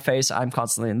constantly in my face. I'm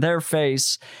constantly in their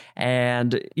face.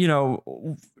 And,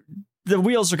 the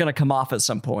wheels are going to come off at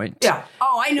some point. Yeah.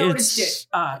 Oh, I noticed it.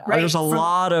 Right. There's a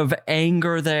lot of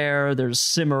anger there. There's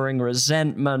simmering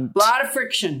resentment. A lot of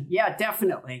friction. Yeah,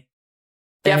 definitely.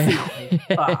 Definitely.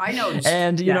 I noticed.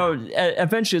 And,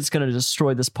 eventually it's going to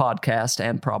destroy this podcast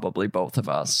and probably both of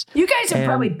us. You guys have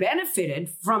probably benefited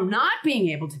from not being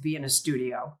able to be in a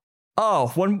studio. Oh,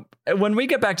 when we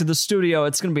get back to the studio,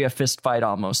 it's going to be a fist fight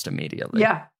almost immediately.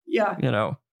 Yeah.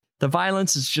 The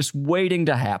violence is just waiting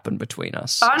to happen between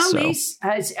us. Annalise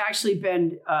has actually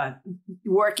been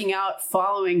working out,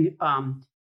 following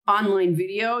online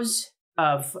videos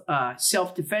of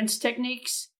self-defense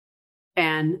techniques.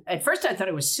 And at first I thought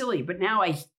it was silly, but now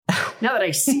that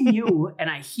I see you and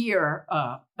I hear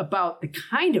about the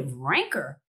kind of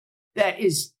rancor that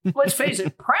is, let's face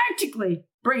it, practically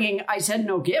bringing I Said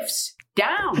No Gifts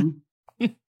down.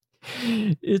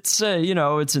 It's,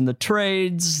 it's in the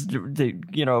trades.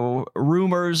 The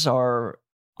rumors are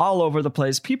all over the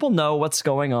place. People know what's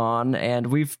going on, and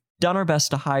we've done our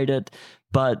best to hide it,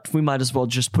 but we might as well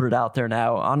just put it out there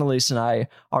now. Annalise and I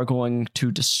are going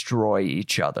to destroy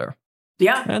each other.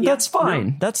 Yeah. And that's fine.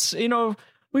 No. That's,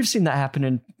 we've seen that happen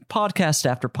in podcast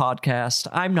after podcast.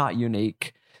 I'm not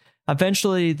unique.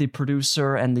 Eventually, the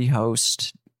producer and the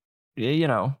host,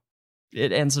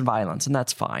 it ends in violence, and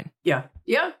that's fine. Yeah.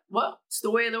 Yeah. Well, it's the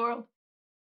way of the world.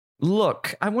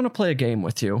 Look, I want to play a game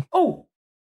with you. Oh.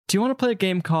 Do you want to play a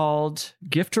game called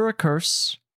Gift or a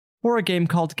Curse, or a game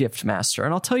called Gift Master?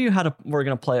 And I'll tell you how we're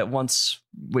going to play it once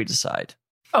we decide.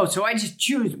 Oh, so I just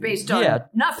choose based on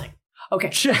nothing.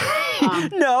 Okay.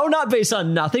 No, not based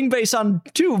on nothing. Based on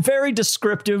two very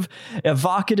descriptive,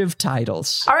 evocative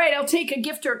titles. All right, I'll take a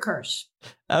gift or a curse.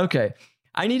 Okay.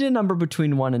 I need a number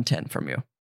between 1 and 10 from you.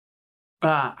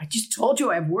 I just told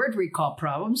you I have word recall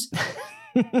problems.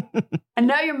 And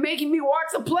now you're making me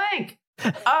walk the plank.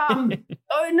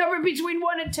 A number between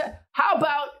 1 and 10. How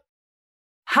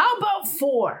about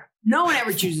 4? No one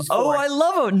ever chooses 4. Oh, I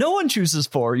love it. No one chooses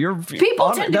 4.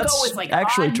 People tend to go with like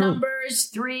actually odd true. numbers,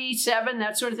 3, 7,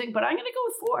 that sort of thing. But I'm going to go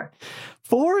with 4.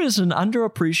 4 is an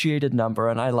underappreciated number,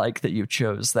 and I like that you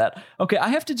chose that. Okay, I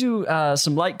have to do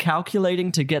some light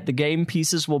calculating to get the game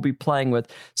pieces we'll be playing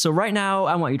with. So right now,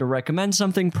 I want you to recommend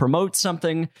something, promote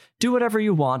something, do whatever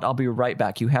you want. I'll be right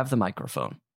back. You have the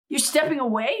microphone. You're stepping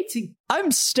away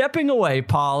I'm stepping away,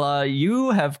 Paula. You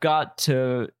have got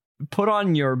to put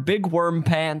on your big worm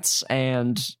pants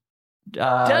and, do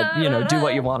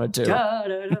what you want to do.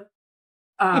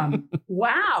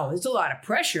 Wow, there's a lot of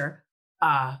pressure.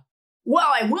 Well,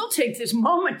 I will take this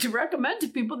moment to recommend to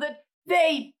people that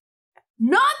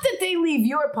not that they leave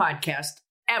your podcast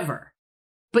ever,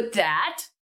 but that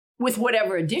with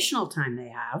whatever additional time they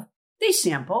have, they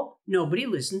sample Nobody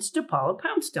Listens to Paula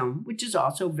Poundstone, which is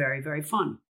also very, very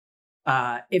fun.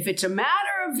 If it's a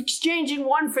matter of exchanging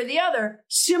one for the other,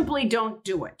 simply don't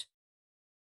do it.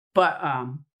 But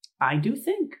I do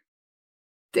think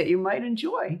that you might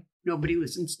enjoy Nobody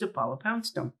Listens to Paula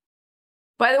Poundstone.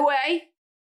 By the way,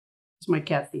 it's my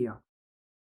cat Theo.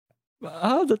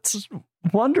 Oh, that's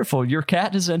wonderful. Your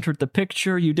cat has entered the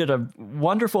picture. You did a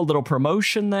wonderful little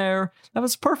promotion there. That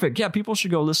was perfect. Yeah, people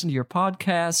should go listen to your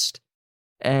podcast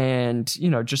and,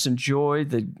 just enjoy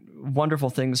the wonderful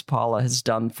things Paula has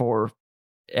done for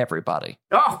everybody.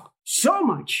 Oh, so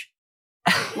much.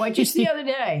 Why, just the other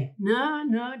day.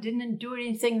 No, didn't do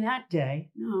anything that day.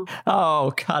 No.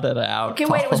 Oh, cut it out. Okay,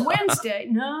 Paula. wait, it was Wednesday.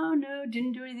 No,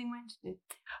 didn't do anything Wednesday.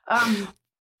 All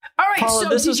right, Paula, so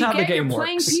this did is you how get the game your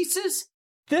playing works. pieces?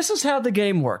 This is how the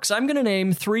game works. I'm going to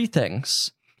name 3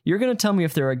 things. You're going to tell me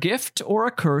if they're a gift or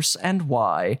a curse and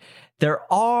why. There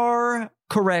are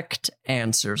correct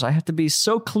answers. I have to be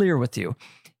so clear with you.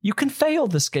 You can fail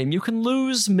this game. You can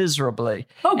lose miserably.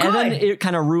 Oh, good. And then it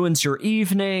kind of ruins your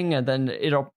evening, and then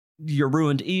your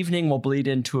ruined evening will bleed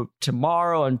into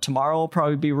tomorrow, and tomorrow will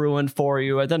probably be ruined for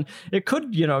you. And then it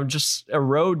could, just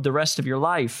erode the rest of your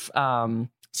life.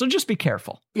 So just be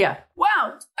careful. Yeah.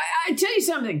 Wow. I tell you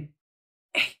something.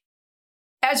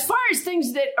 As far as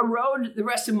things that erode the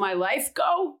rest of my life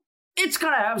go, it's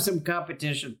going to have some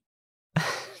competition.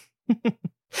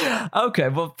 Okay,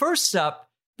 well, first up,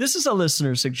 this is a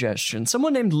listener suggestion.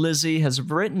 Someone named Lizzie has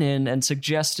written in and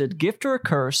suggested gift or a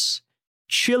curse,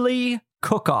 chili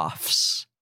cook-offs.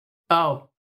 Oh,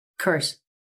 curse.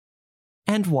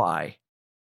 And why?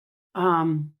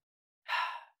 Oh,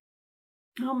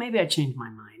 maybe I changed my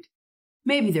mind.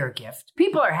 Maybe they're a gift.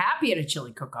 People are happy at a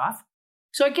chili cook-off,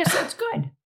 so I guess that's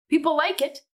good. People like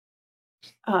it.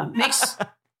 Makes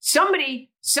somebody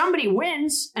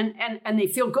wins and they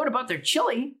feel good about their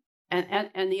chili,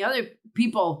 and the other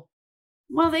people,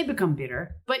 well, they become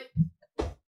bitter. But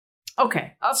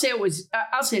okay, I'll say it's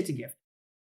a gift.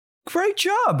 Great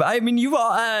job. I mean,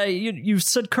 you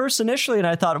said curse initially, and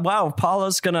I thought, wow,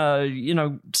 Paula's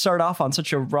gonna start off on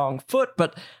such a wrong foot,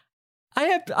 but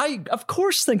I of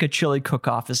course think a chili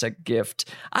cook-off is a gift.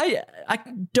 I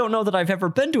don't know that I've ever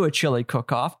been to a chili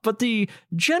cook-off, but the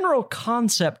general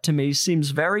concept to me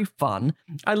seems very fun.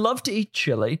 I love to eat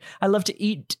chili. I love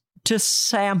to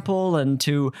sample, and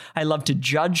I love to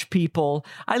judge people.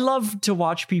 I love to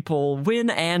watch people win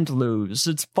and lose.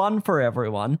 It's fun for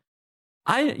everyone.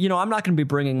 I'm not going to be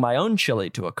bringing my own chili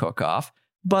to a cook-off,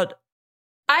 but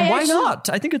why not?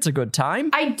 I think it's a good time.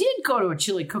 I did go to a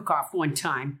chili cook-off one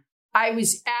time. I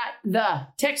was at the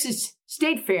Texas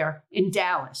State Fair in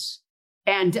Dallas,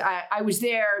 and I was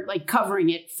there like covering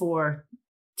it for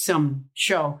some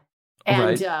show.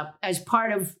 And as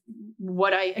part of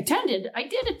what I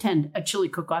did attend a chili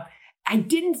cook-off. I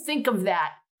didn't think of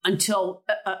that until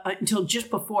just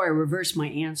before I reversed my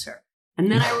answer.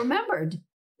 And then I remembered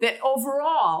that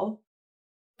overall,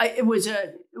 it was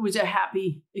a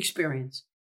happy experience.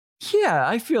 Yeah,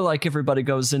 I feel like everybody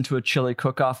goes into a chili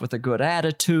cook-off with a good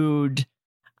attitude.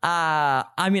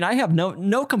 I mean, I have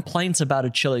no complaints about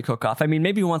a chili cook-off. I mean,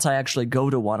 maybe once I actually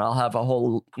go to one, I'll have a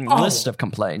whole list of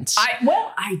complaints.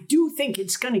 I do think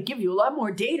it's going to give you a lot more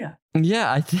data.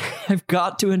 Yeah, I've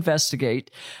got to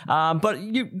investigate. But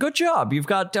good job. You've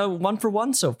got 1 for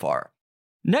 1 so far.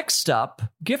 Next up,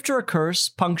 gift or a curse,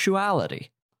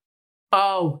 punctuality.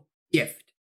 Oh, gift.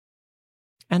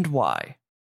 And why?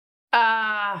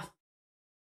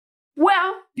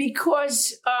 Well,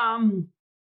 because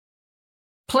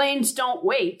planes don't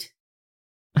wait.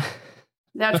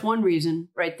 That's one reason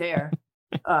right there.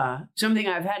 Something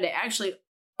I've had to actually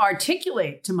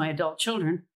articulate to my adult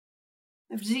children.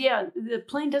 Yeah, the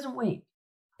plane doesn't wait.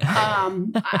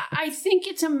 I think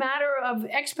it's a matter of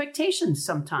expectations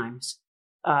sometimes.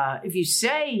 If you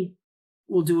say,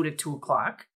 we'll do it at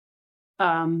 2:00,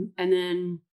 and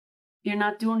then you're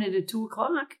not doing it at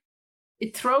 2:00,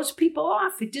 it throws people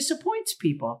off. It disappoints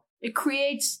people. It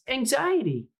creates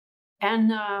anxiety.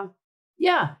 And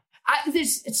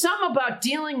there's something about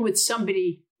dealing with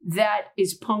somebody that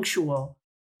is punctual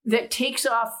that takes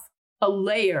off a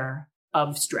layer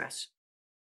of stress.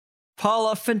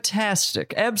 Paula,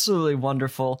 fantastic. Absolutely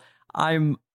wonderful.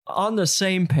 I'm on the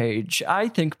same page. I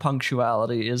think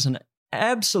punctuality is an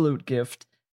absolute gift.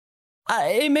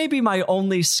 It may be my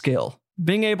only skill,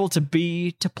 being able to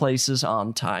be to places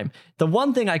on time. The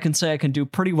one thing I can say I can do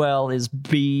pretty well is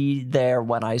be there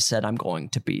when I said I'm going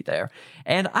to be there.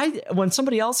 And when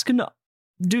somebody else can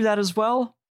do that as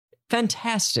well,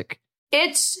 fantastic.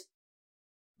 It's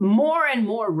more and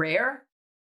more rare.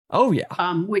 Oh,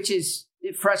 yeah. Which is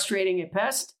frustrating at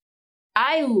best.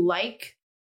 I like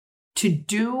to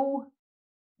do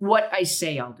what I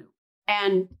say I'll do.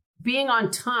 And being on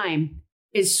time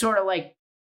is sort of like,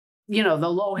 the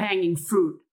low-hanging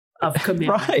fruit of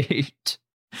commitment.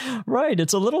 Right.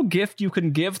 It's a little gift you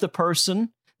can give the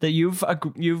person that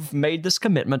you've made this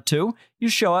commitment to. You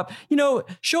show up.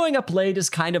 Showing up late is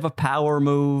kind of a power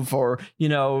move, or,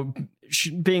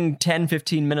 being 10,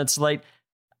 15 minutes late.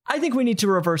 I think we need to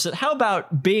reverse it. How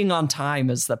about being on time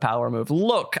as the power move?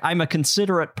 Look, I'm a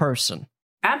considerate person.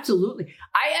 Absolutely.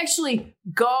 I actually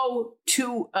go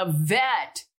to a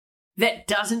vet that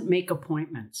doesn't make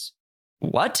appointments.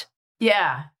 What?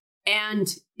 Yeah. And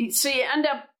so you end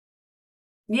up,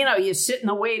 you sit in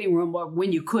the waiting room, or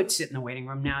when you could sit in the waiting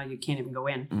room. Now you can't even go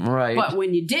in. Right. But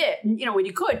when you did, when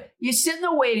you could, you sit in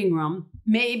the waiting room,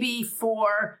 maybe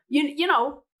for,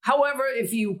 however,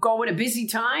 if you go at a busy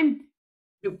time,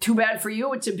 too bad for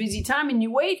you, it's a busy time and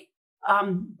you wait.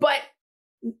 But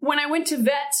when I went to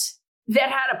vets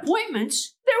that had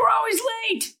appointments, they were always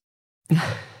late.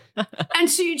 And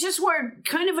so you just were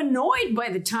kind of annoyed by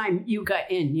the time you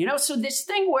got in, So this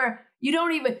thing where they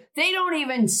don't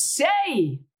even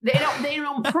say, they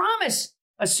don't promise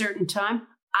a certain time.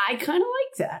 I kind of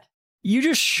like that. You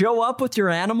just show up with your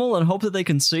animal and hope that they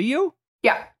can see you?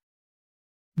 Yeah.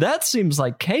 That seems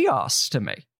like chaos to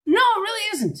me. No, it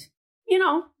really isn't.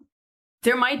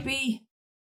 There might be,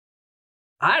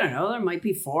 I don't know, there might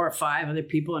be 4 or 5 other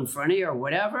people in front of you or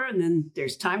whatever. And then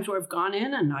there's times where I've gone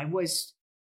in and I was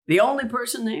the only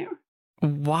person there.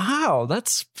 Wow,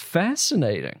 that's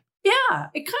fascinating. Yeah,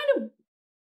 it kind of,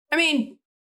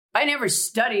 I never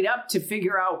studied up to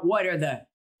figure out what are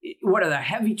the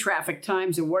heavy traffic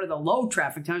times and what are the low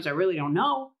traffic times. I really don't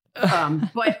know.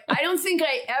 But I don't think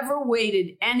I ever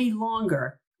waited any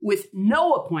longer with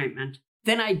no appointment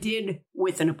than I did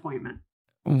with an appointment.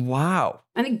 Wow.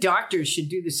 I think doctors should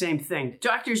do the same thing.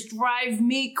 Doctors drive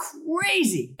me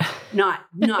crazy not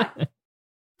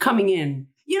coming in.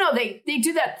 They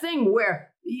do that thing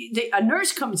where a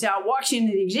nurse comes out, walks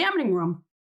into the examining room,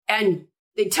 and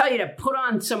they tell you to put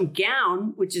on some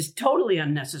gown, which is totally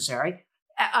unnecessary.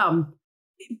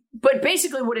 But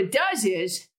basically what it does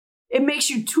is it makes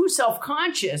you too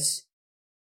self-conscious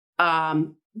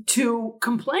to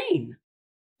complain.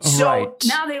 So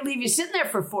now they leave you sitting there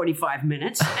for 45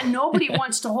 minutes and nobody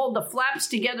wants to hold the flaps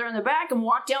together in the back and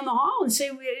walk down the hall and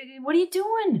say, what are you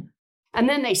doing? And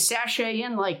then they sashay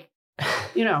in like,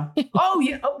 oh,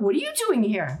 yeah, what are you doing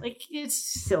here? Like, it's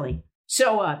silly.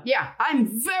 So, I'm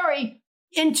very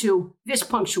into this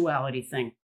punctuality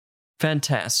thing.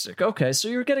 Fantastic. Okay, so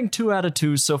you're getting 2 out of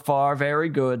 2 so far. Very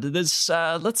good. This,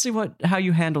 let's see how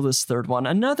you handle this third one.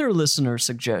 Another listener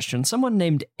suggestion. Someone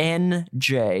named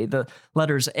NJ, the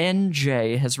letters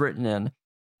NJ, has written in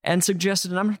and suggested,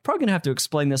 and I'm probably going to have to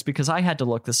explain this because I had to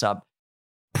look this up,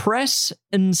 press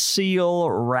and seal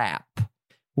wrap,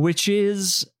 which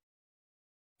is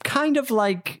kind of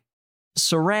like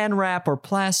saran wrap or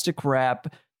plastic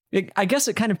wrap. I guess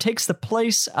it kind of takes the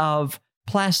place of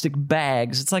plastic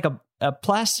bags. It's like a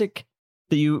plastic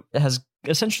that has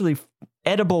essentially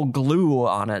edible glue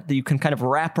on it that you can kind of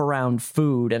wrap around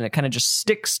food, and it kind of just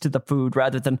sticks to the food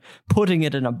rather than putting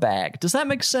it in a bag. Does that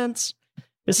make sense?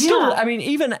 It's still,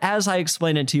 even as I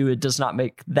explain it to you, it does not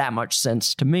make that much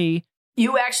sense to me.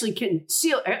 You actually can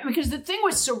seal, because the thing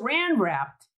with saran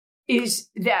wrap is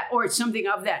that, or it's something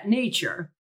of that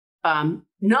nature,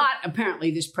 not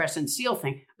apparently this press and seal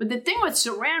thing. But the thing with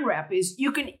saran wrap is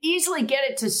you can easily get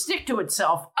it to stick to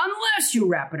itself unless you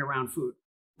wrap it around food.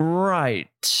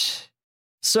 Right.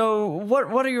 So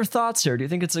what are your thoughts here? Do you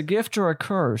think it's a gift or a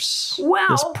curse? Well,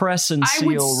 this press and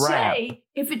seal wrap. I would say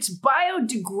if it's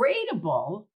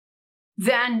biodegradable,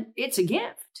 then it's a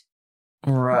gift.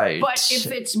 Right. But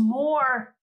if it's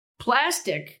more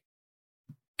plastic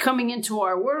coming into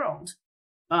our world,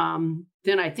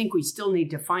 then I think we still need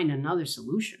to find another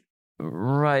solution.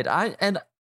 Right.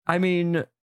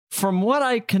 from what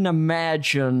I can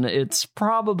imagine, it's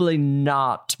probably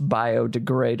not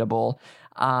biodegradable.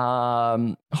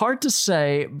 Hard to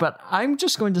say, but I'm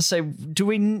just going to say,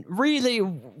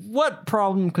 what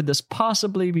problem could this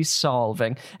possibly be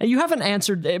solving? And you haven't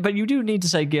answered, but you do need to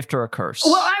say gift or a curse.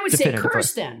 Well, I would say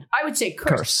curse then. I would say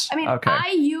curse. I mean, okay.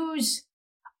 I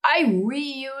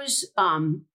reuse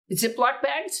Ziploc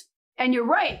bags, and you're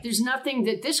right. There's nothing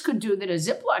that this could do that a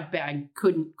Ziploc bag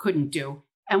couldn't do.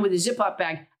 And with a Ziploc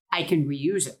bag, I can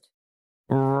reuse it.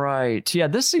 Right. Yeah,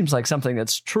 this seems like something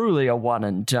that's truly a one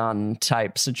and done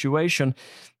type situation.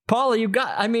 Paula,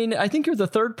 I think you're the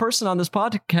third person on this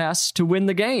podcast to win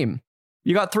the game.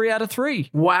 You got 3 out of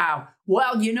 3. Wow.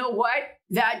 Well, you know what?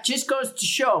 That just goes to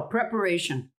show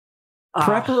preparation.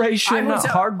 Preparation, I was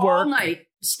up hard work. all night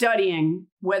studying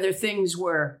whether things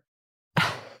were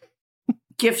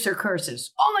gifts or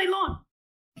curses. All night long.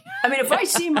 I mean, if I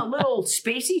seem a little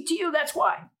spacey to you, that's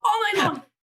why. All night long.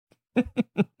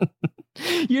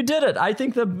 You did it. I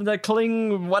think the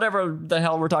cling, whatever the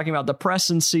hell we're talking about, the press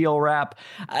and seal wrap.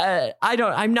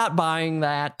 I'm not buying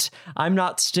that. I'm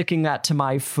not sticking that to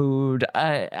my food.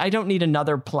 I don't need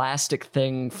another plastic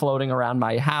thing floating around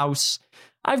my house.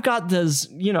 I've got this,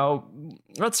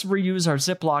 let's reuse our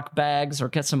Ziploc bags or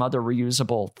get some other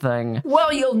reusable thing.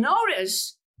 Well, you'll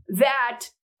notice that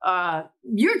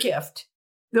your gift,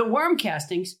 the worm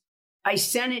castings, I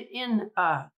sent it in.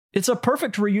 It's a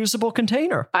perfect reusable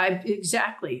container.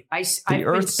 Exactly. I've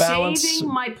been saving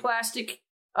my plastic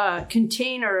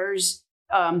containers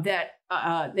that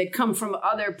come from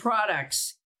other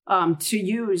products to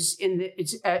use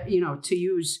to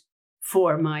use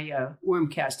for my worm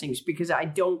castings, because I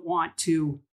don't want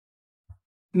to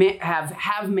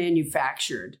have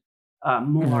manufactured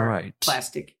more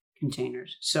plastic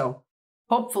containers. So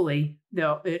hopefully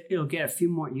it'll get a few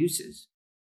more uses.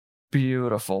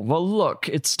 Beautiful. Well, look,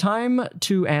 it's time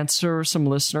to answer some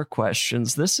listener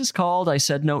questions. This is called I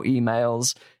Said No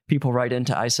Emails. People write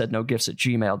into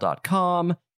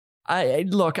isaidnogifts@gmail.com.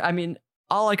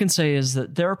 All I can say is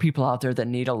that there are people out there that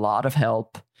need a lot of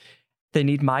help. They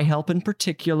need my help in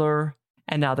particular,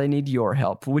 and now they need your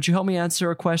help. Would you help me answer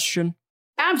a question?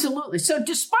 Absolutely. So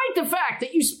despite the fact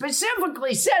that you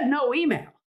specifically said no email,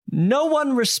 no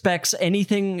one respects any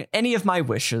of my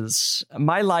wishes.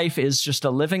 My life is just a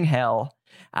living hell.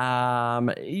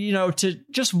 To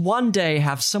just one day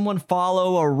have someone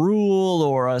follow a rule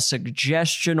or a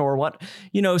suggestion or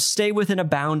stay within a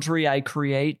boundary I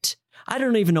create. I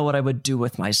don't even know what I would do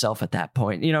with myself at that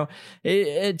point.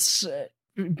 It's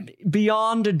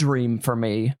beyond a dream for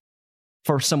me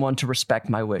for someone to respect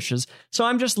my wishes. So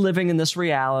I'm just living in this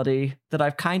reality that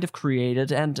I've kind of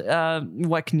created. And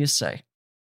what can you say?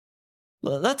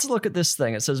 Let's look at this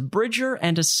thing. It says, Bridger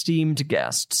and esteemed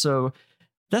guest. So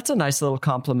that's a nice little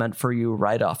compliment for you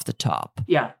right off the top.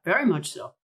 Yeah, very much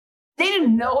so. They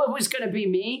didn't know it was going to be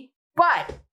me,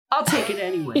 but I'll take it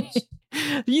anyways.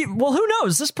 Well, who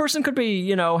knows? This person could be,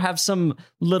 have some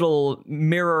little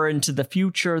mirror into the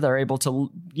future. They're able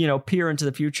to, peer into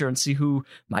the future and see who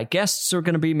my guests are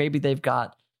going to be. Maybe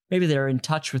they're in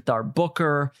touch with our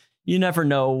booker. You never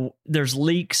know. There's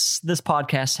leaks. This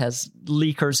podcast has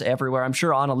leakers everywhere. I'm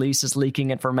sure Annalise is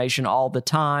leaking information all the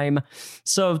time.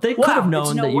 So they could have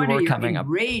known that you were coming up.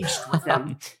 Enraged with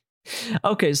them.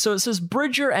 Okay, so it says,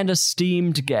 Bridger and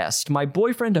esteemed guest. My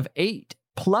boyfriend of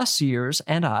 8+ years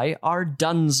and I are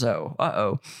donezo.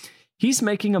 Uh-oh. He's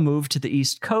making a move to the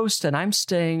East Coast, and I'm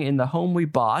staying in the home we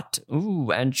bought,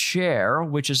 and share,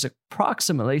 which is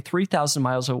approximately 3,000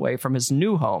 miles away from his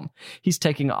new home. He's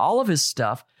taking all of his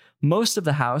stuff, most of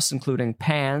the house, including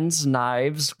pans,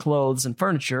 knives, clothes, and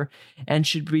furniture, and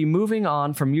should be moving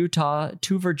on from Utah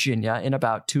to Virginia in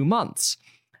about 2 months.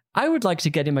 I would like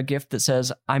to get him a gift that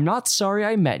says, I'm not sorry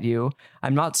I met you.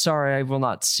 I'm not sorry I will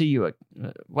not see you.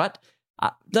 What?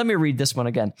 Let me read this one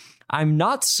again. I'm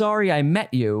not sorry I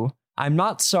met you. I'm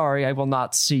not sorry I will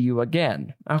not see you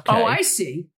again. Okay. Oh, I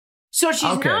see. So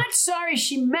she's not sorry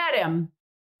she met him,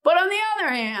 but on the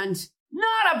other hand,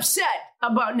 not upset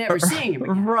about never seeing him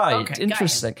again. Right. Okay,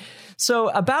 interesting. So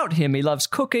about him, he loves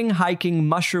cooking, hiking,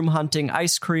 mushroom hunting,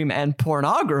 ice cream, and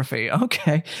pornography.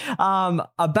 Okay.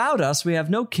 About us, we have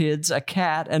no kids, a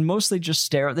cat, and mostly just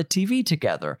stare at the TV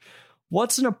together.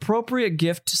 What's an appropriate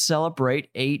gift to celebrate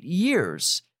 8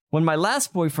 years? When my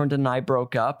last boyfriend and I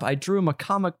broke up, I drew him a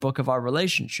comic book of our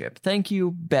relationship. Thank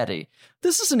you, Betty.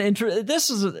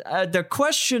 The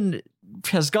question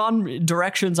has gone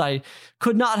directions I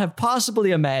could not have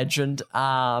possibly imagined.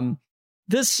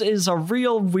 This is a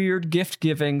real weird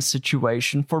gift-giving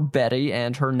situation for Betty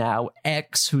and her now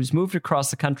ex, who's moved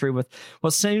across the country with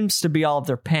what seems to be all of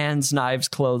their pans, knives,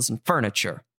 clothes, and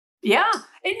furniture. Yeah,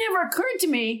 it never occurred to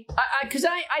me, because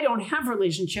I don't have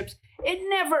relationships, it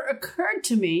never occurred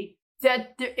to me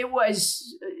that it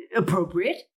was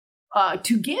appropriate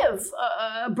to give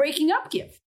a breaking up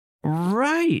gift.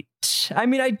 Right. I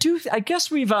mean, I guess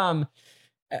we've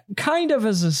kind of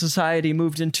as a society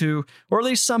moved into, or at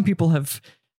least some people have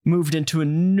moved into a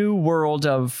new world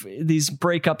of these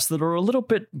breakups that are a little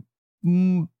bit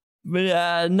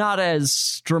not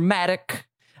as dramatic,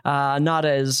 not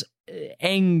as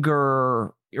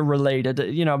anger related.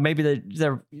 You know, maybe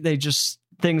they just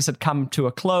things had come to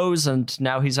a close and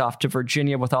now he's off to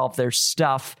Virginia with all of their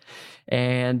stuff.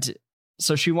 And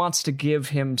so she wants to give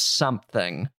him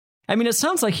something. I mean, it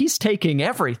sounds like he's taking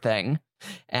everything.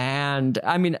 And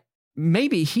I mean,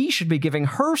 maybe he should be giving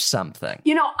her something.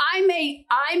 You know, I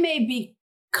may be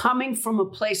coming from a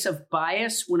place of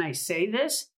bias when I say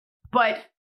this, but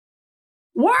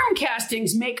worm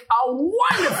castings make a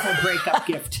wonderful breakup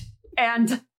gift.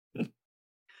 And,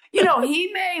 you know,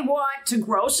 he may want to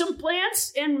grow some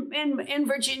plants in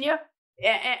Virginia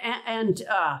and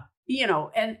you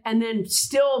know, and then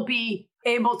still be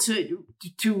able to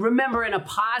remember in a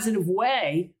positive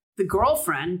way the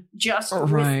girlfriend, just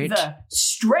right. with the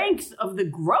strength of the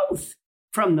growth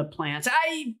from the plants.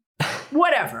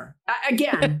 Whatever.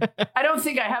 Again, I don't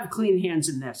think I have clean hands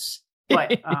in this,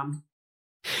 but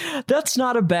that's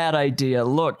not a bad idea.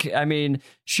 Look, I mean,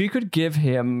 she could give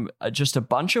him just a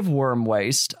bunch of worm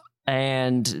waste,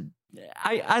 and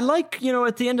I like, you know,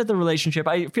 at the end of the relationship,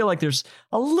 I feel like there's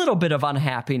a little bit of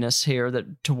unhappiness here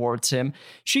towards him.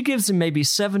 She gives him maybe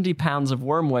 70 pounds of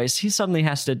worm waste. He suddenly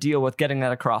has to deal with getting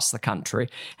that across the country.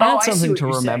 And something to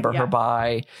remember her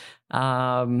by.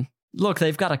 Look,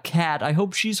 they've got a cat. I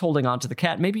hope she's holding on to the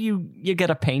cat. Maybe you get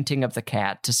a painting of the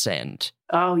cat to send.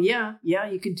 Oh, yeah. Yeah,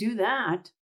 you could do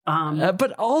that.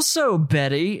 But also,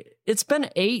 Betty, it's been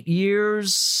 8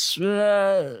 years.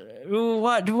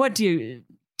 What do you...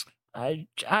 I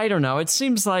don't know. It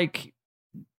seems like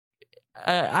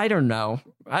I don't know.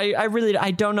 I really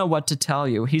don't know what to tell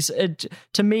you.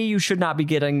 To me, you should not be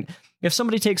getting. If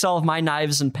somebody takes all of my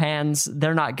knives and pans,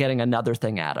 they're not getting another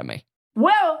thing out of me.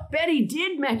 Well, Betty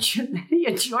did mention that he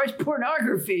enjoys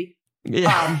pornography.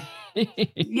 Yeah.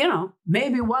 You know,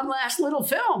 maybe one last little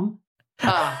film.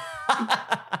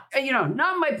 You know,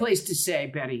 not my place to say,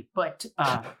 Betty, but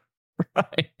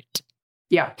right.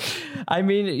 Yeah. I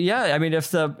mean,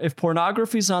 if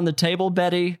pornography's on the table,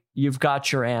 Betty, you've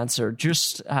got your answer.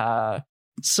 Just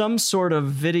some sort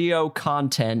of video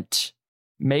content,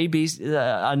 maybe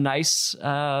a nice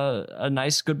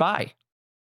goodbye.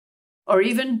 Or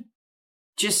even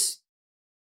just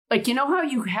like, you know how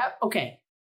you have, okay.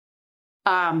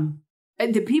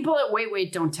 The people at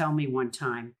Wait, Don't Tell Me one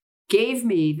time gave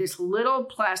me this little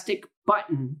plastic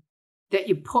button that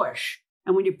you push.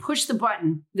 And when you push the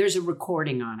button, there's a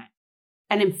recording on it.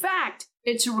 And in fact,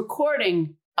 it's a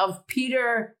recording of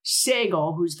Peter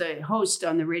Sagal, who's the host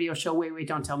on the radio show Wait,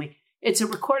 Don't Tell Me. It's a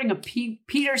recording of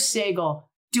Peter Sagal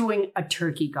doing a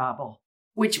turkey gobble,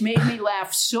 which made me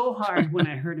laugh so hard when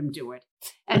I heard him do it.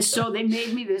 And so they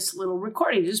made me this little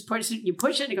recording. You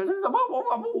push it, and it goes,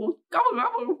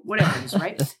 whatever it is,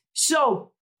 right?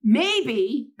 So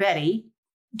maybe, Betty,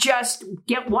 just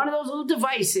get one of those little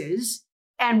devices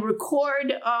and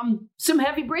record some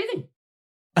heavy breathing.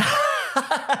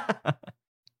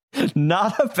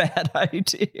 Not a bad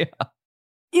idea.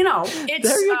 You know, it's...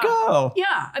 There you go.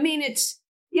 Yeah, I mean, it's,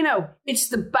 you know, it's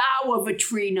the bough of a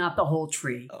tree, not the whole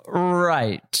tree.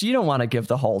 Right. You don't want to give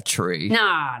the whole tree.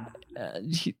 Nah.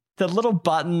 The little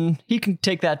button, he can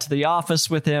take that to the office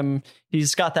with him.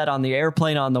 He's got that on the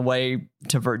airplane on the way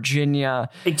to Virginia.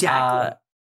 Exactly.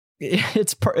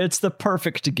 It's the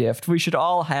perfect gift. We should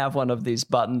all have one of these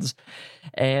buttons.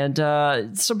 And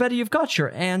so, Betty, you've got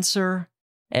your answer.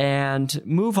 And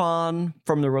move on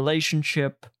from the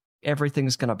relationship.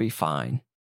 Everything's going to be fine.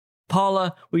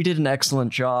 Paula, we did an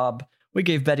excellent job. We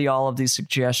gave Betty all of these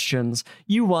suggestions.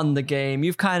 You won the game.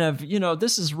 You've kind of, you know,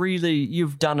 this is really,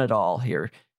 you've done it all here.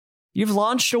 You've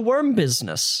launched a worm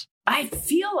business. I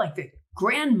feel like the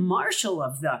grand marshal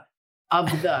of the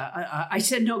I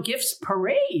Said No Gifts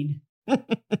parade.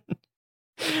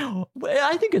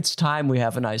 I think it's time we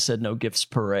have an I Said No Gifts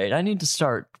parade. I need to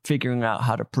start figuring out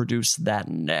how to produce that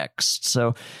next.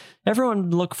 So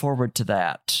everyone look forward to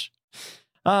that.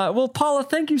 Well, Paula,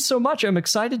 thank you so much. I'm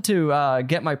excited to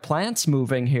get my plants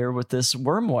moving here with this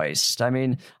worm waste. I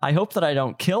mean, I hope that I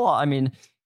don't kill all. I mean,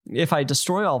 if I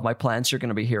destroy all of my plants, you're going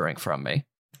to be hearing from me.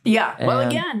 Yeah. Well,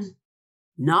 again,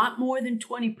 not more than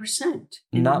 20%.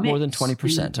 Not more than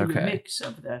 20%. Okay. In the mix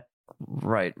of the...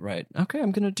 Right. Okay,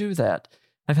 I'm going to do that.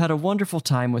 I've had a wonderful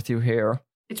time with you here.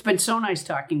 It's been so nice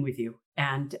talking with you.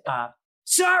 And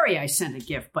Sorry I sent a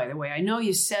gift, by the way. I know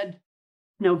you said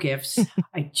no gifts.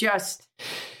 I just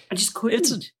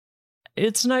couldn't.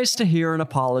 It's nice to hear an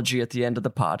apology at the end of the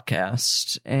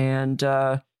podcast. And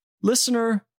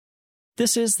listener,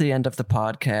 this is the end of the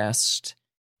podcast.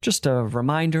 Just a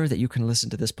reminder that you can listen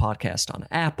to this podcast on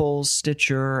Apple,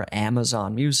 Stitcher,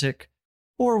 Amazon Music,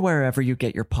 or wherever you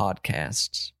get your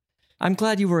podcasts. I'm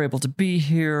glad you were able to be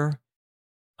here.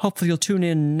 Hopefully you'll tune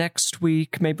in next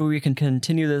week. Maybe we can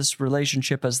continue this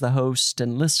relationship as the host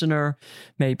and listener.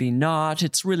 Maybe not.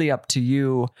 It's really up to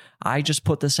you. I just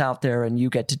put this out there and you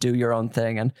get to do your own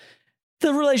thing. And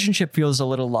the relationship feels a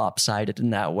little lopsided in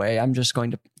that way. I'm just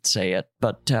going to say it.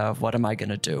 But what am I going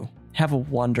to do? Have a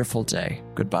wonderful day.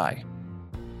 Goodbye.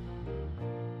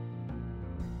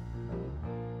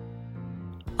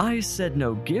 I Said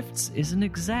No Gifts is an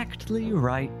Exactly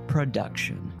Right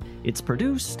production. It's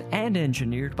produced and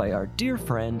engineered by our dear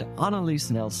friend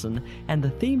Annalise Nelson, and the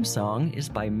theme song is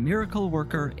by miracle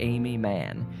worker Amy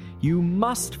Mann. You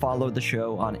must follow the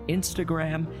show on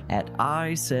Instagram at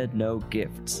I Said No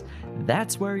Gifts.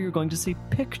 That's where you're going to see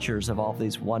pictures of all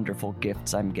these wonderful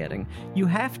gifts I'm getting. You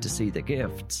have to see the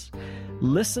gifts.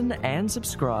 Listen and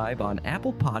subscribe on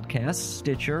Apple Podcasts,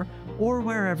 Stitcher, or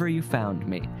wherever you found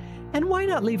me. And why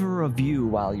not leave a review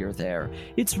while you're there?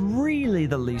 It's really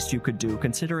the least you could do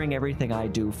considering everything I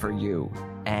do for you.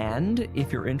 And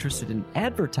if you're interested in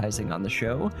advertising on the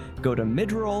show, go to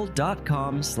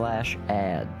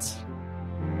midroll.com/ads.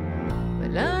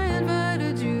 When I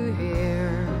invited you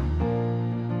here,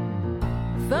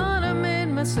 thought I made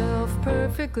myself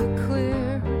perfectly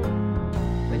clear.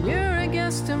 When you're a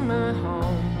guest in my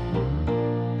home,